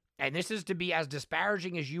spot, and this is to be as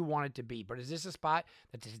disparaging as you want it to be, but is this a spot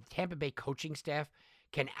that the Tampa Bay coaching staff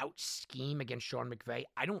can out-scheme against Sean McVay?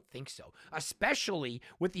 I don't think so, especially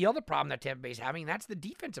with the other problem that Tampa Bay is having, and that's the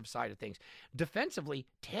defensive side of things. Defensively,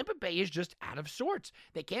 Tampa Bay is just out of sorts.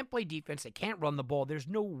 They can't play defense. They can't run the ball. There's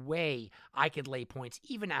no way I could lay points,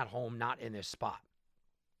 even at home, not in this spot.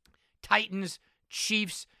 Titans,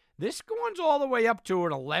 Chiefs. This one's all the way up to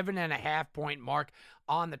an 11.5-point mark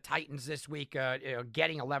on the Titans this week,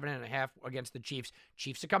 getting 11.5 against the Chiefs.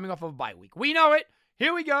 Chiefs are coming off of a bye week. We know it.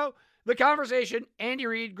 Here we go. The conversation. Andy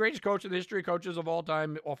Reid, greatest coach in the history of coaches of all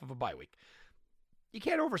time, off of a bye week. You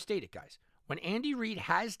can't overstate it, guys. When Andy Reid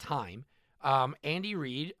has time, Andy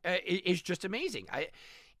Reid is just amazing.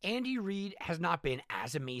 Andy Reid has not been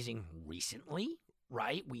as amazing recently,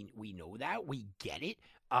 right? We know that. We get it.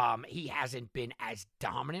 He hasn't been as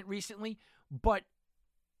dominant recently, but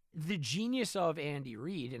the genius of Andy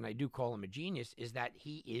Reid, and I do call him a genius, is that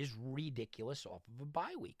he is ridiculous off of a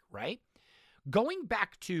bye week, right? Going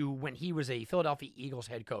back to when he was a Philadelphia Eagles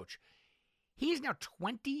head coach, he is now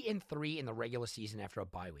 20-3 in the regular season after a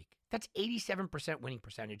bye week. That's 87% winning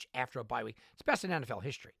percentage after a bye week. It's best in NFL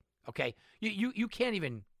history, okay? You can't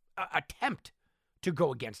even attempt to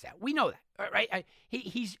go against that. We know that, right?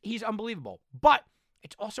 He's unbelievable, but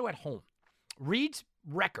it's also at home. Reid's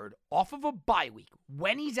record off of a bye week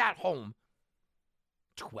when he's at home,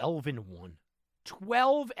 12-1.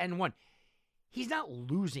 12-1. He's not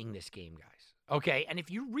losing this game, guys. Okay? And if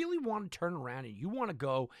you really want to turn around and you want to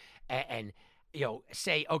go and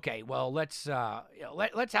say, okay, well, let's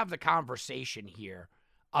have the conversation here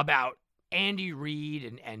about Andy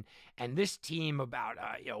Reid and this team about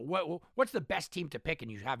what's the best team to pick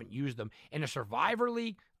and you haven't used them in a Survivor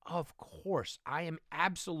League. Of course, I am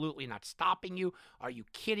absolutely not stopping you. Are you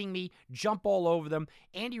kidding me? Jump all over them.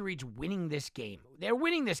 Andy Reid's winning this game. They're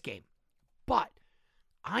winning this game. But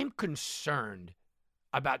I'm concerned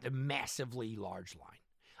about the massively large line.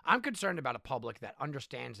 I'm concerned about a public that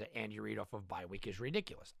understands that Andy Reid off of bye week is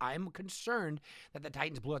ridiculous. I'm concerned that the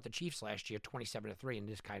Titans blew out the Chiefs last year 27-3 in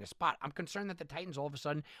this kind of spot. I'm concerned that the Titans all of a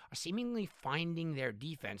sudden are seemingly finding their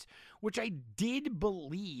defense, which I did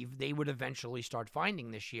believe they would eventually start finding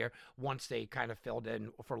this year once they kind of filled in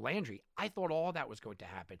for Landry. I thought all that was going to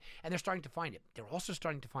happen, and they're starting to find it. They're also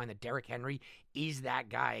starting to find that Derrick Henry is that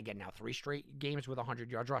guy. Again, now 3 straight games with 100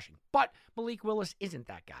 yards rushing. But Malik Willis isn't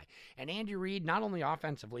that guy. And Andy Reid, not only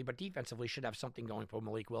offensively, but defensively should have something going for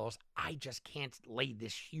Malik Willis. I just can't lay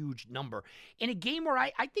this huge number in a game where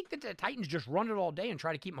I think that the Titans just run it all day and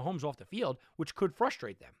try to keep Mahomes off the field, which could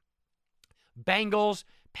frustrate them. Bengals,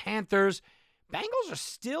 Panthers. Bengals are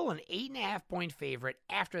still an 8.5-point favorite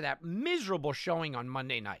after that miserable showing on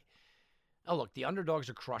Monday night. Oh, look, the underdogs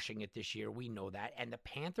are crushing it this year. We know that. And the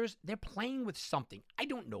Panthers, they're playing with something. I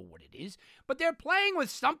don't know what it is, but they're playing with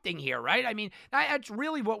something here, right? I mean, that's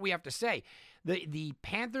really what we have to say. The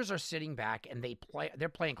Panthers are sitting back, and they're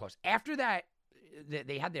playing close. After that,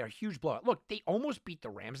 they had their huge blowout. Look, they almost beat the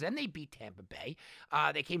Rams. Then they beat Tampa Bay.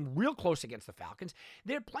 They came real close against the Falcons.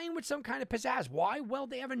 They're playing with some kind of pizzazz. Why? Well,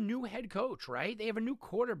 they have a new head coach, right? They have a new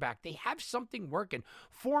quarterback. They have something working.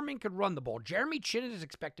 Foreman could run the ball. Jeremy Chinnon is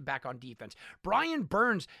expected back on defense. Brian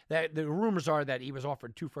Burns, the rumors are that he was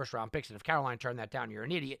offered 2 first-round picks, and if Carolina turned that down, you're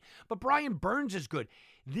an idiot. But Brian Burns is good.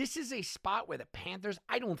 This is a spot where the Panthers,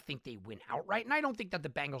 I don't think they win outright, and I don't think that the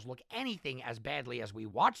Bengals look anything as badly as we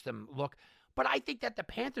watch them look. But I think that the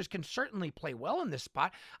Panthers can certainly play well in this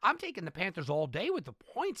spot. I'm taking the Panthers all day with the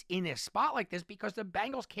points in a spot like this because the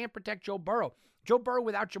Bengals can't protect Joe Burrow. Joe Burrow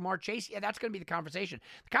without Jamar Chase, yeah, that's going to be the conversation.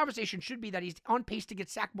 The conversation should be that he's on pace to get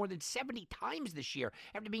sacked more than 70 times this year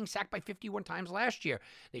after being sacked by 51 times last year.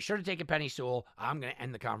 They should have taken Penei Sewell. I'm going to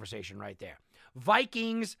end the conversation right there.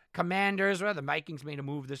 Vikings, Commanders. Well, the Vikings made a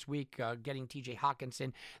move this week, getting TJ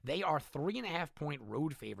Hawkinson. They are 3.5-point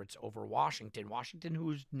road favorites over Washington. Washington,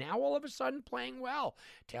 who's now all of a sudden playing well.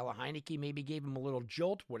 Taylor Heineke maybe gave him a little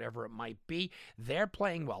jolt, whatever it might be. They're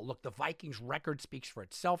playing well. Look, the Vikings' record speaks for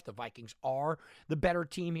itself. The Vikings are the better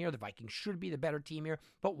team here. The Vikings should be the better team here.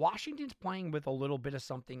 But Washington's playing with a little bit of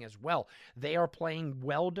something as well. They are playing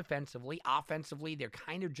well defensively. Offensively, they're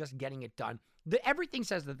kind of just getting it done. Everything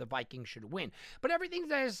says that the Vikings should win, but everything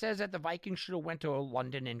says that the Vikings should have went to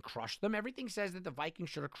London and crushed them. Everything says that the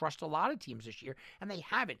Vikings should have crushed a lot of teams this year, and they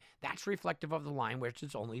haven't. That's reflective of the line, which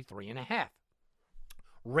is only 3.5.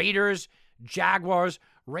 Raiders, Jaguars.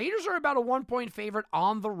 Raiders are about a 1-point favorite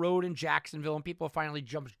on the road in Jacksonville, and people are finally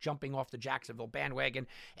jumping off the Jacksonville bandwagon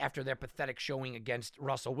after their pathetic showing against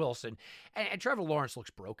Russell Wilson. And Trevor Lawrence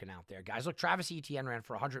looks broken out there, guys. Look, Travis Etienne ran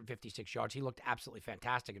for 156 yards. He looked absolutely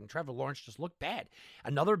fantastic, and Trevor Lawrence just looked bad.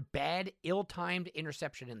 Another bad, ill-timed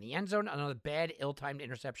interception in the end zone, another bad, ill-timed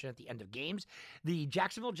interception at the end of games. The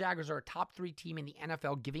Jacksonville Jaguars are a top 3 team in the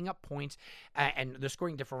NFL, giving up points and the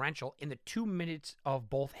scoring differential in the 2 minutes of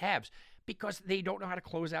both halves, because they don't know how to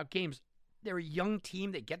close out games. They're a young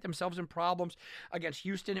team. They get themselves in problems. Against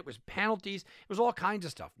Houston, it was penalties. It was all kinds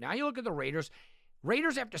of stuff. Now you look at the Raiders.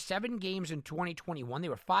 Raiders, after 7 games in 2021, they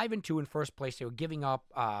were 5-2 in first place. They were giving up,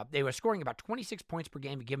 they were scoring about 26 points per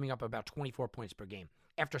game and giving up about 24 points per game.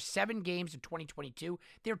 After 7 games in 2022,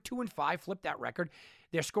 they're 2-5, flipped that record.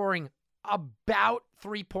 They're scoring about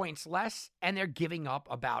 3 points less, and they're giving up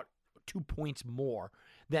about 2 points more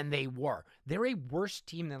than they were. They're a worse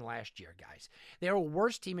team than last year, guys. They're a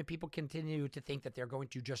worse team, and people continue to think that they're going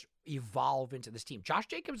to just evolve into this team. Josh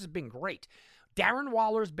Jacobs has been great. Darren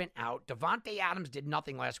Waller's been out. Devontae Adams did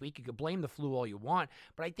nothing last week. You could blame the flu all you want,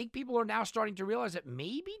 but I think people are now starting to realize that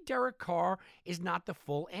maybe Derek Carr is not the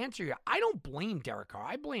full answer here. I don't blame Derek Carr.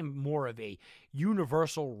 I blame more of a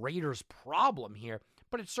universal Raiders problem here,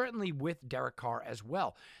 but it's certainly with Derek Carr as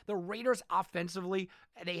well. The Raiders offensively,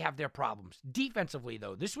 they have their problems. Defensively,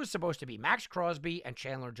 though, this was supposed to be Max Crosby and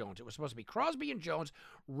Chandler Jones. It was supposed to be Crosby and Jones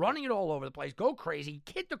running it all over the place, go crazy,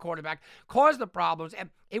 hit the quarterback, cause the problems, and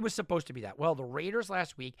it was supposed to be that. Well, the Raiders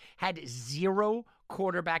last week had 0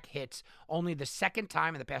 quarterback hits, only the second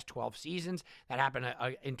time in the past 12 seasons. That happened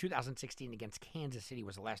in 2016 against Kansas City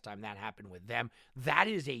was the last time that happened with them. That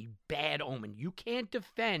is a bad omen. You can't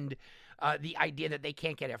defend the idea that they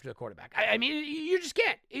can't get after the quarterback. I mean, you just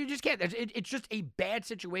can't. You just can't. It's just a bad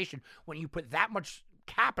situation when you put that much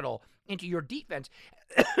capital into your defense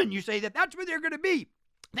and you say that that's where they're going to be.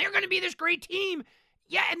 They're going to be this great team.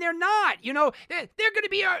 Yeah, and they're not. You know, they're going to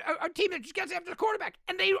be a team that just gets after the quarterback,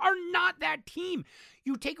 and they are not that team.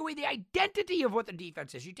 You take away the identity of what the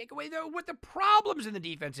defense is. You take away what the problems in the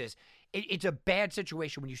defense is. It's a bad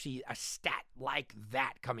situation when you see a stat like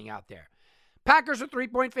that coming out there. Packers are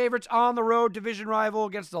 3-point favorites on the road, division rival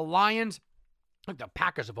against the Lions. Look, the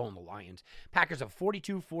Packers have owned the Lions. Packers have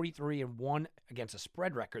 42-43-1 against a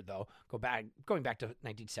spread record, though, going back to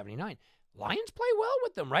 1979. Lions play well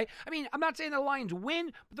with them, right? I mean, I'm not saying the Lions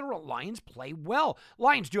win, but the Lions play well.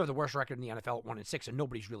 Lions do have the worst record in the NFL at 1-6, and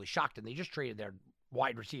nobody's really shocked, and they just traded their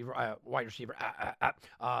wide receiver.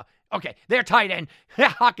 Okay, their tight end,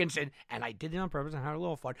 Hawkinson, and I did it on purpose and had a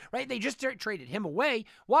little fun, right? They just traded him away.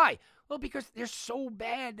 Why? Well, because they're so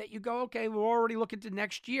bad that you go, okay, we're already looking to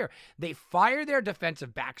next year. They fire their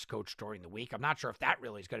defensive backs coach during the week. I'm not sure if that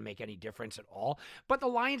really is going to make any difference at all. But the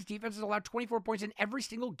Lions defense has allowed 24 points in every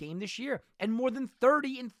single game this year and more than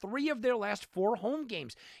 30 in 3 of their last 4 home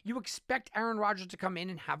games. You expect Aaron Rodgers to come in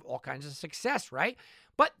and have all kinds of success, right?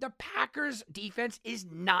 But the Packers defense is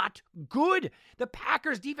not good. The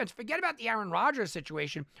Packers defense, forget about the Aaron Rodgers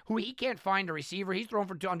situation, who he can't find a receiver. He's thrown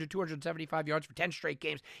for under 275 yards for 10 straight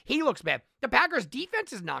games. He looks bad. The Packers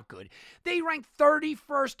defense is not good. They ranked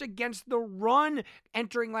 31st against the run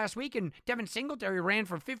entering last week, and Devin Singletary ran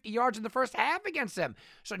for 50 yards in the first half against them.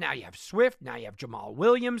 So now you have Swift, now you have Jamal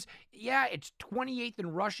Williams. Yeah, it's 28th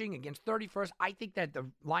in rushing against 31st. I think that the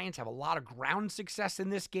Lions have a lot of ground success in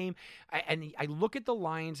this game. And I look at the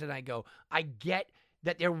Lions and I go, I get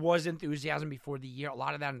that there was enthusiasm before the year. A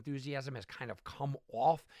lot of that enthusiasm has kind of come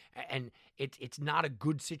off, and it's not a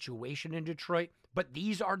good situation in Detroit. But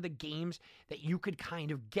these are the games that you could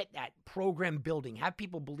kind of get that program building, have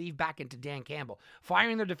people believe back into Dan Campbell.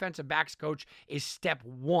 Firing their defensive backs coach is step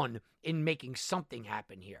 1 in making something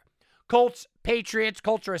happen here. Colts, Patriots.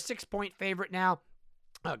 Colts are a 6-point favorite now.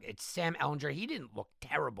 It's Sam Ehlinger. He didn't look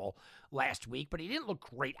terrible last week, but he didn't look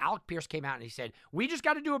great. Alec Pierce came out and he said, we just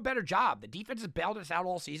got to do a better job. The defense has bailed us out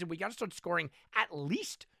all season. We got to start scoring at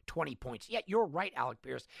least 20 points. Yeah, you're right, Alec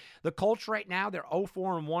Pierce. The Colts right now, they're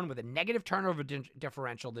 0-4-1 with a negative turnover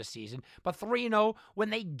differential this season, but 3-0 when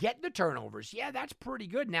they get the turnovers. Yeah, that's pretty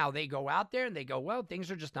good. Now they go out there and they go, well,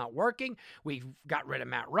 things are just not working. We've got rid of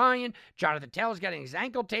Matt Ryan. Jonathan Taylor's getting his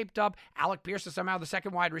ankle taped up. Alec Pierce is somehow the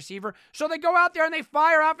second wide receiver. So they go out there and they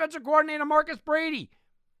fire offensive coordinator Marcus Brady.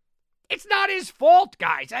 It's not his fault,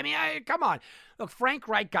 guys. I mean, come on. Look, Frank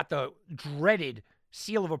Reich got the dreaded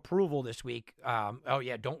seal of approval this week.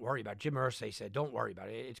 Don't worry about it. Jim Irsay said, don't worry about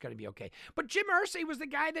it. It's going to be okay. But Jim Irsay was the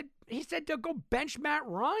guy that he said to go bench Matt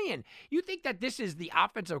Ryan. You think that this is the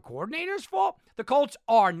offensive coordinator's fault? The Colts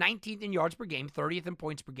are 19th in yards per game, 30th in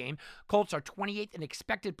points per game. Colts are 28th in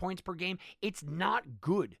expected points per game. It's not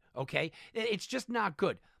good, okay? It's just not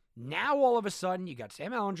good. Now, all of a sudden, you got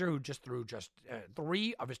Sam Ehlinger, who just threw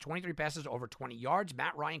 3 of his 23 passes over 20 yards.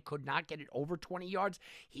 Matt Ryan could not get it over 20 yards.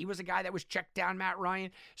 He was a guy that was checked down, Matt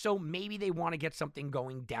Ryan. So maybe they want to get something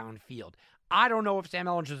going downfield. I don't know if Sam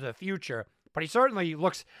Ehlinger is the future, but he certainly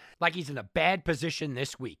looks like he's in a bad position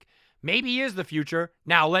this week. Maybe he is the future.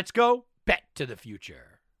 Now, let's go bet to the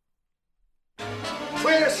future.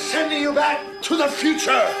 We're sending you back to the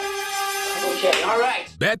future. Okay, all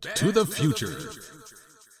right. Bet to the future.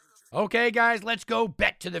 Okay, guys, let's go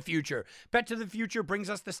bet to the future. Bet to the future brings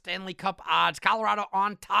us the Stanley Cup odds. Colorado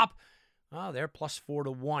on top. Oh, they're plus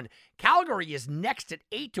 4-1. Calgary is next at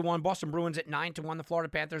 8-1. Boston Bruins at 9-1. The Florida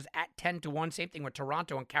Panthers at 10-1. Same thing with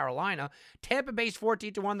Toronto and Carolina. Tampa Bay's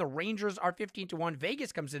 14-1. The Rangers are 15-1.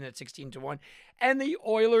 Vegas comes in at 16-1. And the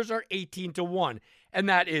Oilers are 18-1. And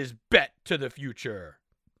that is bet to the future.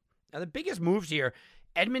 Now, the biggest moves here,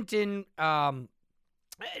 Edmonton, not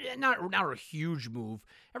a huge move.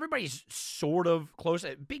 Everybody's sort of close.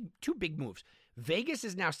 Two big moves. Vegas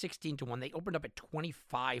is now 16-1. They opened up at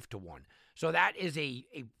 25-1. So that is a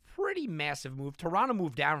pretty massive move. Toronto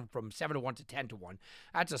moved down from 7-1 to 10-1.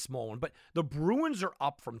 That's a small one. But the Bruins are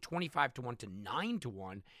up from 25-1 to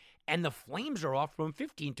 9-1. And the Flames are off from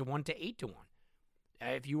 15-1 to 8-1.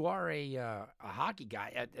 If you are a hockey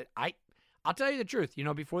guy, I'll tell you the truth. You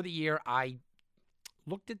know, before the year, I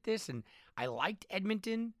looked at this and I liked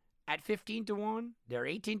Edmonton at 15-1. They're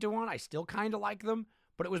 18-1. I still kind of like them,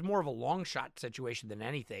 but it was more of a long shot situation than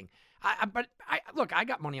anything. But I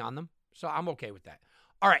got money on them, so I'm okay with that.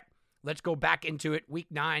 All right, let's go back into it. Week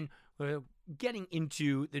 9, we're getting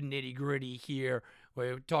into the nitty gritty here.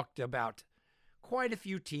 We talked about quite a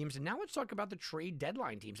few teams, and now let's talk about the trade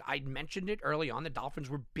deadline teams. I mentioned it early on. The Dolphins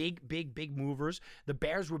were big movers. The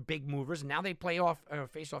Bears were big movers, and now they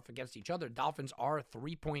face off against each other. Dolphins are a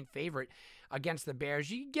 3-point favorite against the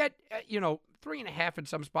Bears. You get 3.5 in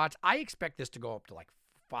some spots. I expect this to go up to like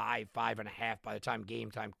 5.5 by the time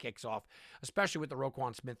game time kicks off, especially with the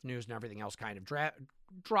Roquan Smith news and everything else kind of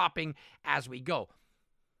dropping as we go.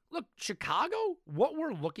 Look, Chicago, what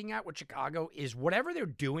we're looking at with Chicago is whatever they're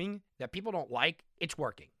doing that people don't like, it's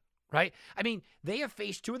working, right? I mean, they have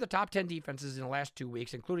faced 2 of the top 10 defenses in the last 2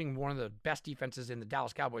 weeks, including one of the best defenses in the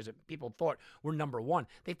Dallas Cowboys that people thought were number 1.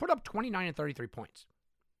 They put up 29 and 33 points.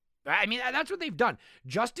 I mean, that's what they've done.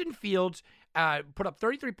 Justin Fields put up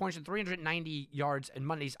 33 points and 390 yards in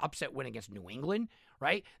Monday's upset win against New England,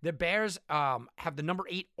 right? The Bears have the number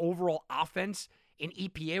 8 overall offense in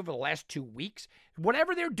EPA over the last 2 weeks.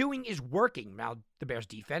 Whatever they're doing is working. Now, the Bears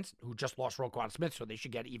defense, who just lost Roquan Smith, so they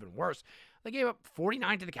should get even worse. They gave up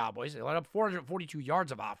 49 to the Cowboys. They let up 442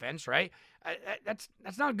 yards of offense, right? That's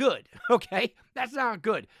not good, okay? That's not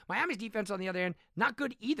good. Miami's defense, on the other hand, not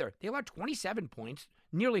good either. They allowed 27 points,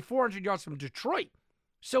 nearly 400 yards from Detroit.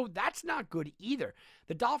 So that's not good either.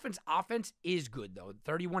 The Dolphins' offense is good, though.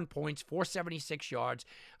 31 points, 476 yards.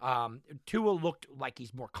 Tua looked like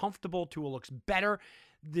he's more comfortable. Tua looks better.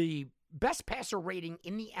 The best passer rating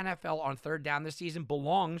in the NFL on third down this season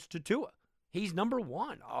belongs to Tua. He's number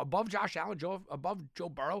one, above Josh Allen, above Joe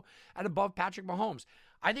Burrow, and above Patrick Mahomes.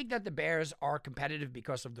 I think that the Bears are competitive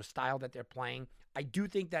because of the style that they're playing. I do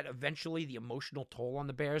think that eventually the emotional toll on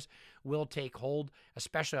the Bears will take hold,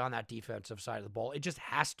 especially on that defensive side of the ball. It just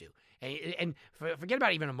has to. And forget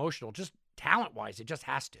about even emotional, just talent-wise, it just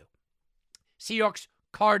has to. Seahawks,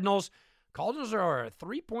 Cardinals. Cardinals are a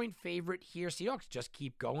 3-point favorite here. Seahawks just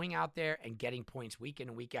keep going out there and getting points week in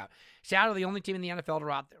and week out. Seattle, the only team in the NFL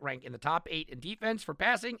to rank in the top 8 in defense for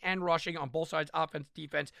passing and rushing on both sides, offense,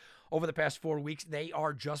 defense, over the past 4 weeks. They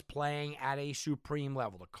are just playing at a supreme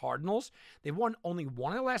level. The Cardinals, they've won only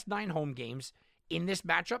one of the last 9 home games in this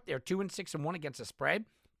matchup. They're 2-6-1 against the spread.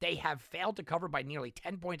 They have failed to cover by nearly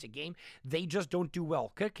 10 points a game. They just don't do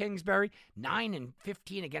well. Cliff Kingsbury,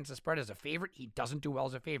 9-15 against the spread as a favorite. He doesn't do well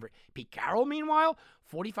as a favorite. Pete Carroll, meanwhile,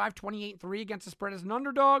 45-28-3 against the spread as an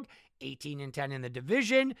underdog, 18-10 in the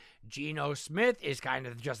division. Geno Smith is kind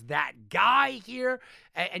of just that guy here.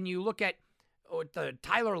 And you look at the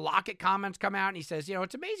Tyler Lockett comments come out, and he says,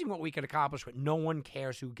 it's amazing what we could accomplish, but no one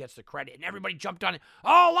cares who gets the credit. And everybody jumped on it.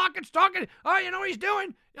 Oh, Lockett's talking. Oh, you know what he's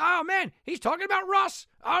doing? Oh, man, he's talking about Russ.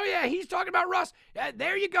 Oh, yeah, he's talking about Russ.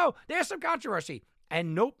 There you go. There's some controversy.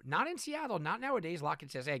 And nope, not in Seattle, not nowadays.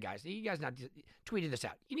 Lockett says, hey, guys, you guys not tweeted this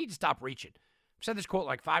out. You need to stop reaching. I've said this quote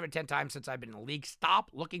like 5 or 10 times since I've been in the league. Stop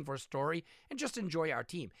looking for a story and just enjoy our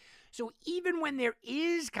team. So even when there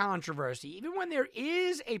is controversy, even when there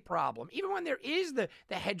is a problem, even when there is the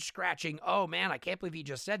head scratching, oh man, I can't believe he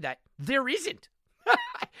just said that, there isn't.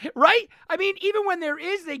 Right? I mean, even when there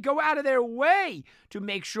is, they go out of their way to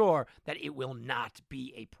make sure that it will not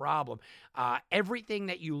be a problem. Everything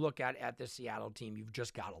that you look at the Seattle team, you've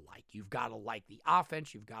just got to like. You've got to like the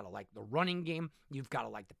offense. You've got to like the running game. You've got to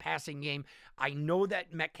like the passing game. I know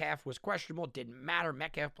that Metcalf was questionable. It didn't matter.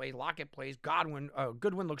 Metcalf plays. Lockett plays.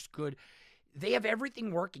 Goodwin looks good. They have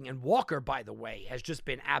everything working. And Walker, by the way, has just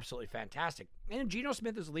been absolutely fantastic. And Geno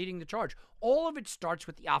Smith is leading the charge. All of it starts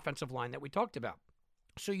with the offensive line that we talked about.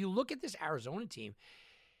 So you look at this Arizona team.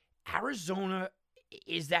 Arizona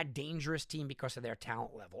is that dangerous team because of their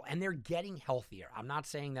talent level, and they're getting healthier. I'm not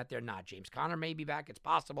saying that they're not. James Conner may be back. It's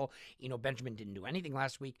possible. Benjamin didn't do anything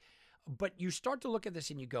last week. But you start to look at this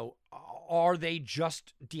and you go, are they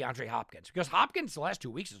just DeAndre Hopkins? Because Hopkins the last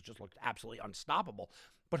 2 weeks has just looked absolutely unstoppable.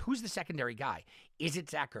 But who's the secondary guy? Is it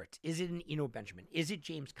Zach Ertz? Is it an Benjamin? Is it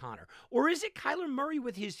James Conner? Or is it Kyler Murray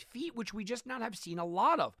with his feet, which we just not have seen a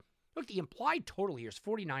lot of? Look, the implied total here is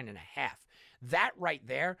 49.5. That right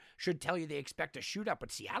there should tell you they expect a shootout.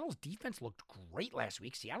 But Seattle's defense looked great last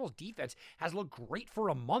week. Seattle's defense has looked great for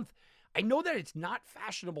a month. I know that it's not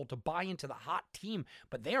fashionable to buy into the hot team,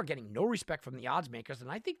 but they are getting no respect from the odds makers. And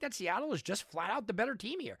I think that Seattle is just flat out the better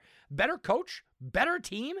team here. Better coach, better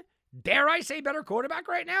team, dare I say better quarterback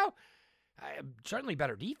right now? Certainly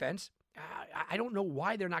better defense. I don't know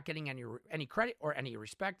why they're not getting any credit or any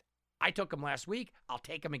respect. I took them last week. I'll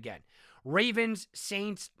take them again. Ravens,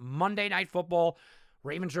 Saints, Monday Night Football.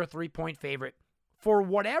 Ravens are a 3-point favorite. For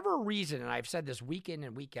whatever reason, and I've said this week in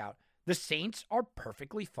and week out, the Saints are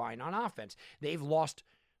perfectly fine on offense. They've lost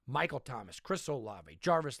Michael Thomas, Chris Olave,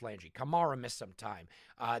 Jarvis Landry, Kamara missed some time.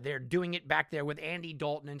 They're doing it back there with Andy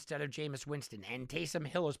Dalton instead of Jameis Winston, and Taysom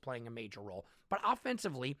Hill is playing a major role. But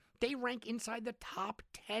offensively, they rank inside the top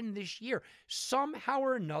 10 this year. Somehow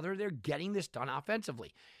or another, they're getting this done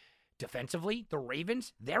offensively. Defensively, the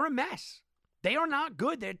Ravens, they're a mess. They are not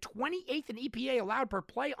good. They're 28th in EPA allowed per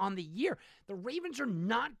play on the year. The Ravens are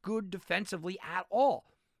not good defensively at all.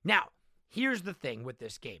 Now, here's the thing with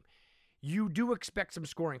this game. You do expect some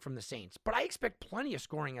scoring from the Saints, but I expect plenty of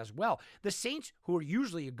scoring as well. The Saints, who are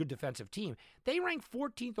usually a good defensive team, they rank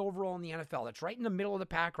 14th overall in the NFL. That's right in the middle of the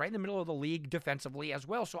pack, right in the middle of the league defensively as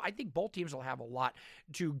well. So I think both teams will have a lot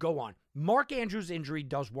to go on. Mark Andrews' injury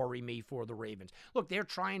does worry me for the Ravens. Look, they're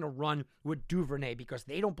trying to run with Duvernay because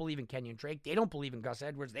they don't believe in Kenyon Drake. They don't believe in Gus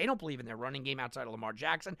Edwards. They don't believe in their running game outside of Lamar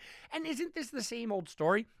Jackson. And isn't this the same old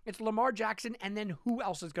story? It's Lamar Jackson, and then who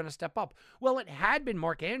else is going to step up? Well, it had been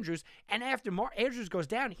Mark Andrews, and after Mark Andrews goes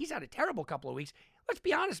down, he's had a terrible couple of weeks. Let's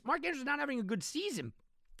be honest, Mark Andrews is not having a good season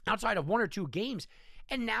outside of 1 or 2 games.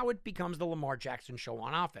 And now it becomes the Lamar Jackson show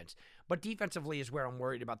on offense. But defensively is where I'm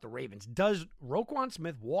worried about the Ravens. Does Roquan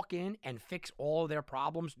Smith walk in and fix all of their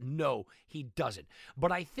problems? No, he doesn't.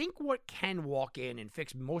 But I think what can walk in and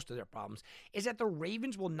fix most of their problems is that the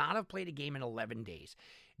Ravens will not have played a game in 11 days.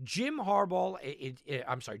 John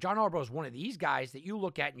Harbaugh is one of these guys that you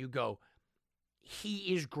look at and you go,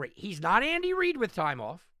 he is great. He's not Andy Reid with time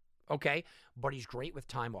off, okay? But he's great with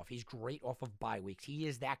time off. He's great off of bye weeks. He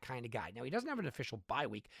is that kind of guy. Now, he doesn't have an official bye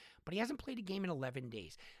week, but he hasn't played a game in 11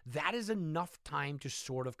 days. That is enough time to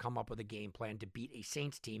sort of come up with a game plan to beat a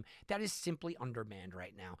Saints team that is simply undermanned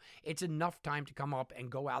right now. It's enough time to come up and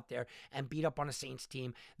go out there and beat up on a Saints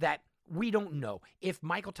team that we don't know. If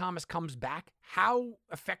Michael Thomas comes back, how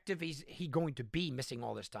effective is he going to be missing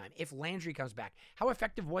all this time? If Landry comes back, how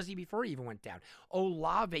effective was he before he even went down?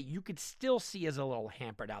 Olave, you could still see as a little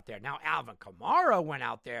hampered out there. Now, Alvin Kamara went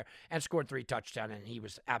out there and scored 3 touchdowns, and he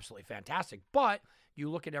was absolutely fantastic. But you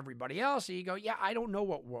look at everybody else and you go, yeah, I don't know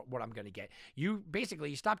what I'm going to get. You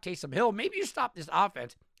stop Taysom Hill. Maybe you stop this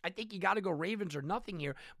offense. I think you got to go Ravens or nothing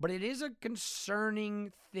here, but it is a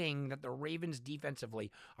concerning thing that the Ravens defensively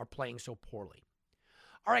are playing so poorly.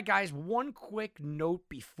 All right, guys, one quick note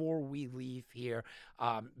before we leave here.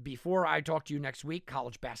 Before I talk to you next week,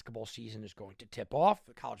 college basketball season is going to tip off.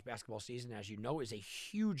 The college basketball season, as you know, is a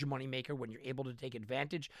huge moneymaker when you're able to take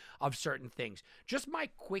advantage of certain things. Just my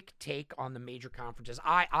quick take on the major conferences.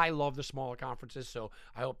 I love the smaller conferences, so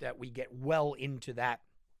I hope that we get well into that.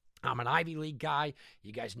 I'm an Ivy League guy.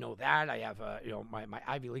 You guys know that. I have my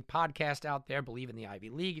Ivy League podcast out there, Believe in the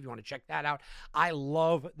Ivy League, if you want to check that out. I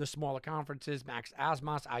love the smaller conferences. Max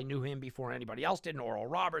Asmas, I knew him before anybody else did, and Oral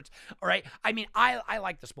Roberts. All right. I mean, I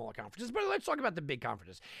like the smaller conferences, but let's talk about the big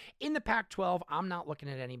conferences. In the Pac-12, I'm not looking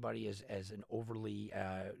at anybody as an overly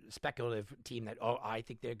speculative team that, I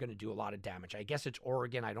think they're going to do a lot of damage. I guess it's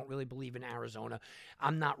Oregon. I don't really believe in Arizona.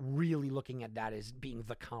 I'm not really looking at that as being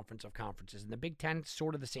the conference of conferences. And the Big Ten,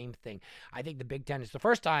 sort of the same thing. I think the Big Ten is the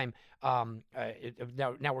first time,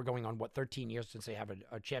 now we're going on, 13 years since they have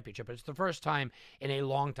a championship, but it's the first time in a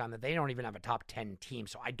long time that they don't even have a top 10 team,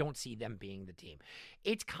 so I don't see them being the team.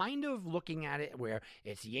 It's kind of looking at it where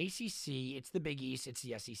it's the ACC, it's the Big East, it's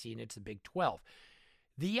the SEC, and it's the Big 12.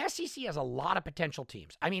 The SEC has a lot of potential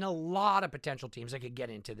teams. I mean, a lot of potential teams that could get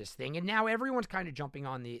into this thing. And now everyone's kind of jumping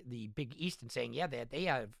on the Big East and saying, yeah, they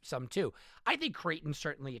have some too. I think Creighton's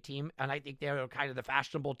certainly a team, and I think they're kind of the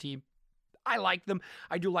fashionable team. I like them.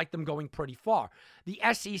 I do like them going pretty far. The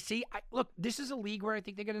SEC, look, this is a league where I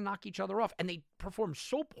think they're going to knock each other off. And they performed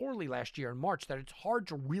so poorly last year in March that it's hard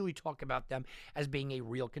to really talk about them as being a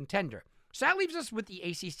real contender. So that leaves us with the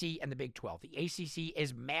ACC and the Big 12. The ACC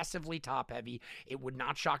is massively top-heavy. It would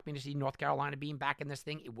not shock me to see North Carolina being back in this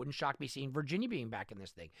thing. It wouldn't shock me seeing Virginia being back in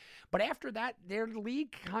this thing. But after that, their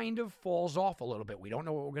league kind of falls off a little bit. We don't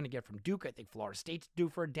know what we're going to get from Duke. I think Florida State's due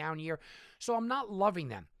for a down year. So I'm not loving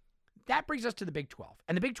them. That brings us to the Big 12.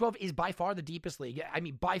 And the Big 12 is by far the deepest league. I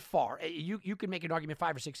mean, by far. You could make an argument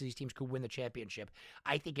 5 or 6 of these teams could win the championship.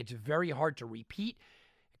 I think it's very hard to repeat.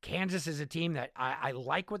 Kansas is a team that I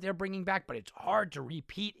like what they're bringing back, but it's hard to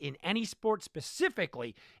repeat in any sport,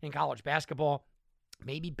 specifically in college basketball.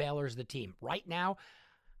 Maybe Baylor's the team. Right now,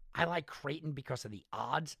 I like Creighton because of the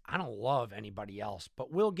odds. I don't love anybody else,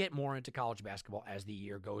 but we'll get more into college basketball as the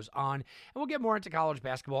year goes on, and we'll get more into college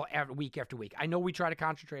basketball week after week. I know we try to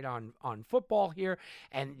concentrate on football here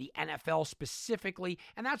and the NFL specifically,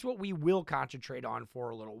 and that's what we will concentrate on for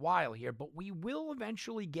a little while here, but we will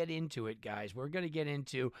eventually get into it, guys. We're going to get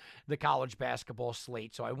into the college basketball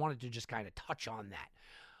slate, so I wanted to just kind of touch on that.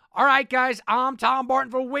 All right, guys, I'm Tom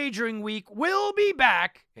Barton for Wagering Week. We'll be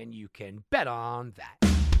back, and you can bet on that.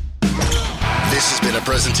 This has been a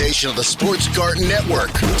presentation of the Sports Garden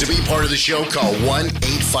Network. To be part of the show, call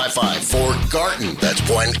 1-855-4-GARTEN. That's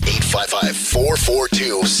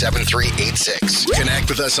 1-855-442-7386. Connect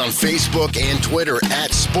with us on Facebook and Twitter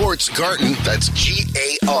at Sports Garden. That's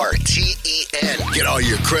GARTEN. Get all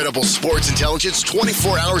your credible sports intelligence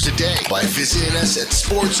 24 hours a day by visiting us at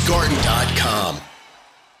sportsgarden.com.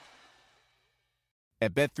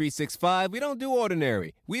 At Bet365, we don't do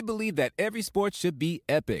ordinary. We believe that every sport should be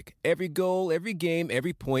epic. Every goal, every game,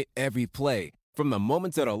 every point, every play. From the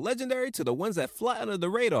moments that are legendary to the ones that fly under the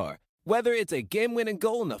radar. Whether it's a game-winning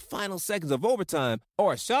goal in the final seconds of overtime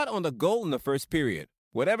or a shot on the goal in the first period.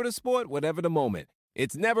 Whatever the sport, whatever the moment.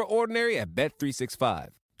 It's never ordinary at Bet365.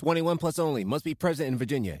 21 plus only. Must be present in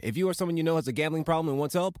Virginia. If you or someone you know has a gambling problem and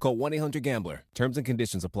wants help, call 1-800-GAMBLER. Terms and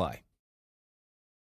conditions apply.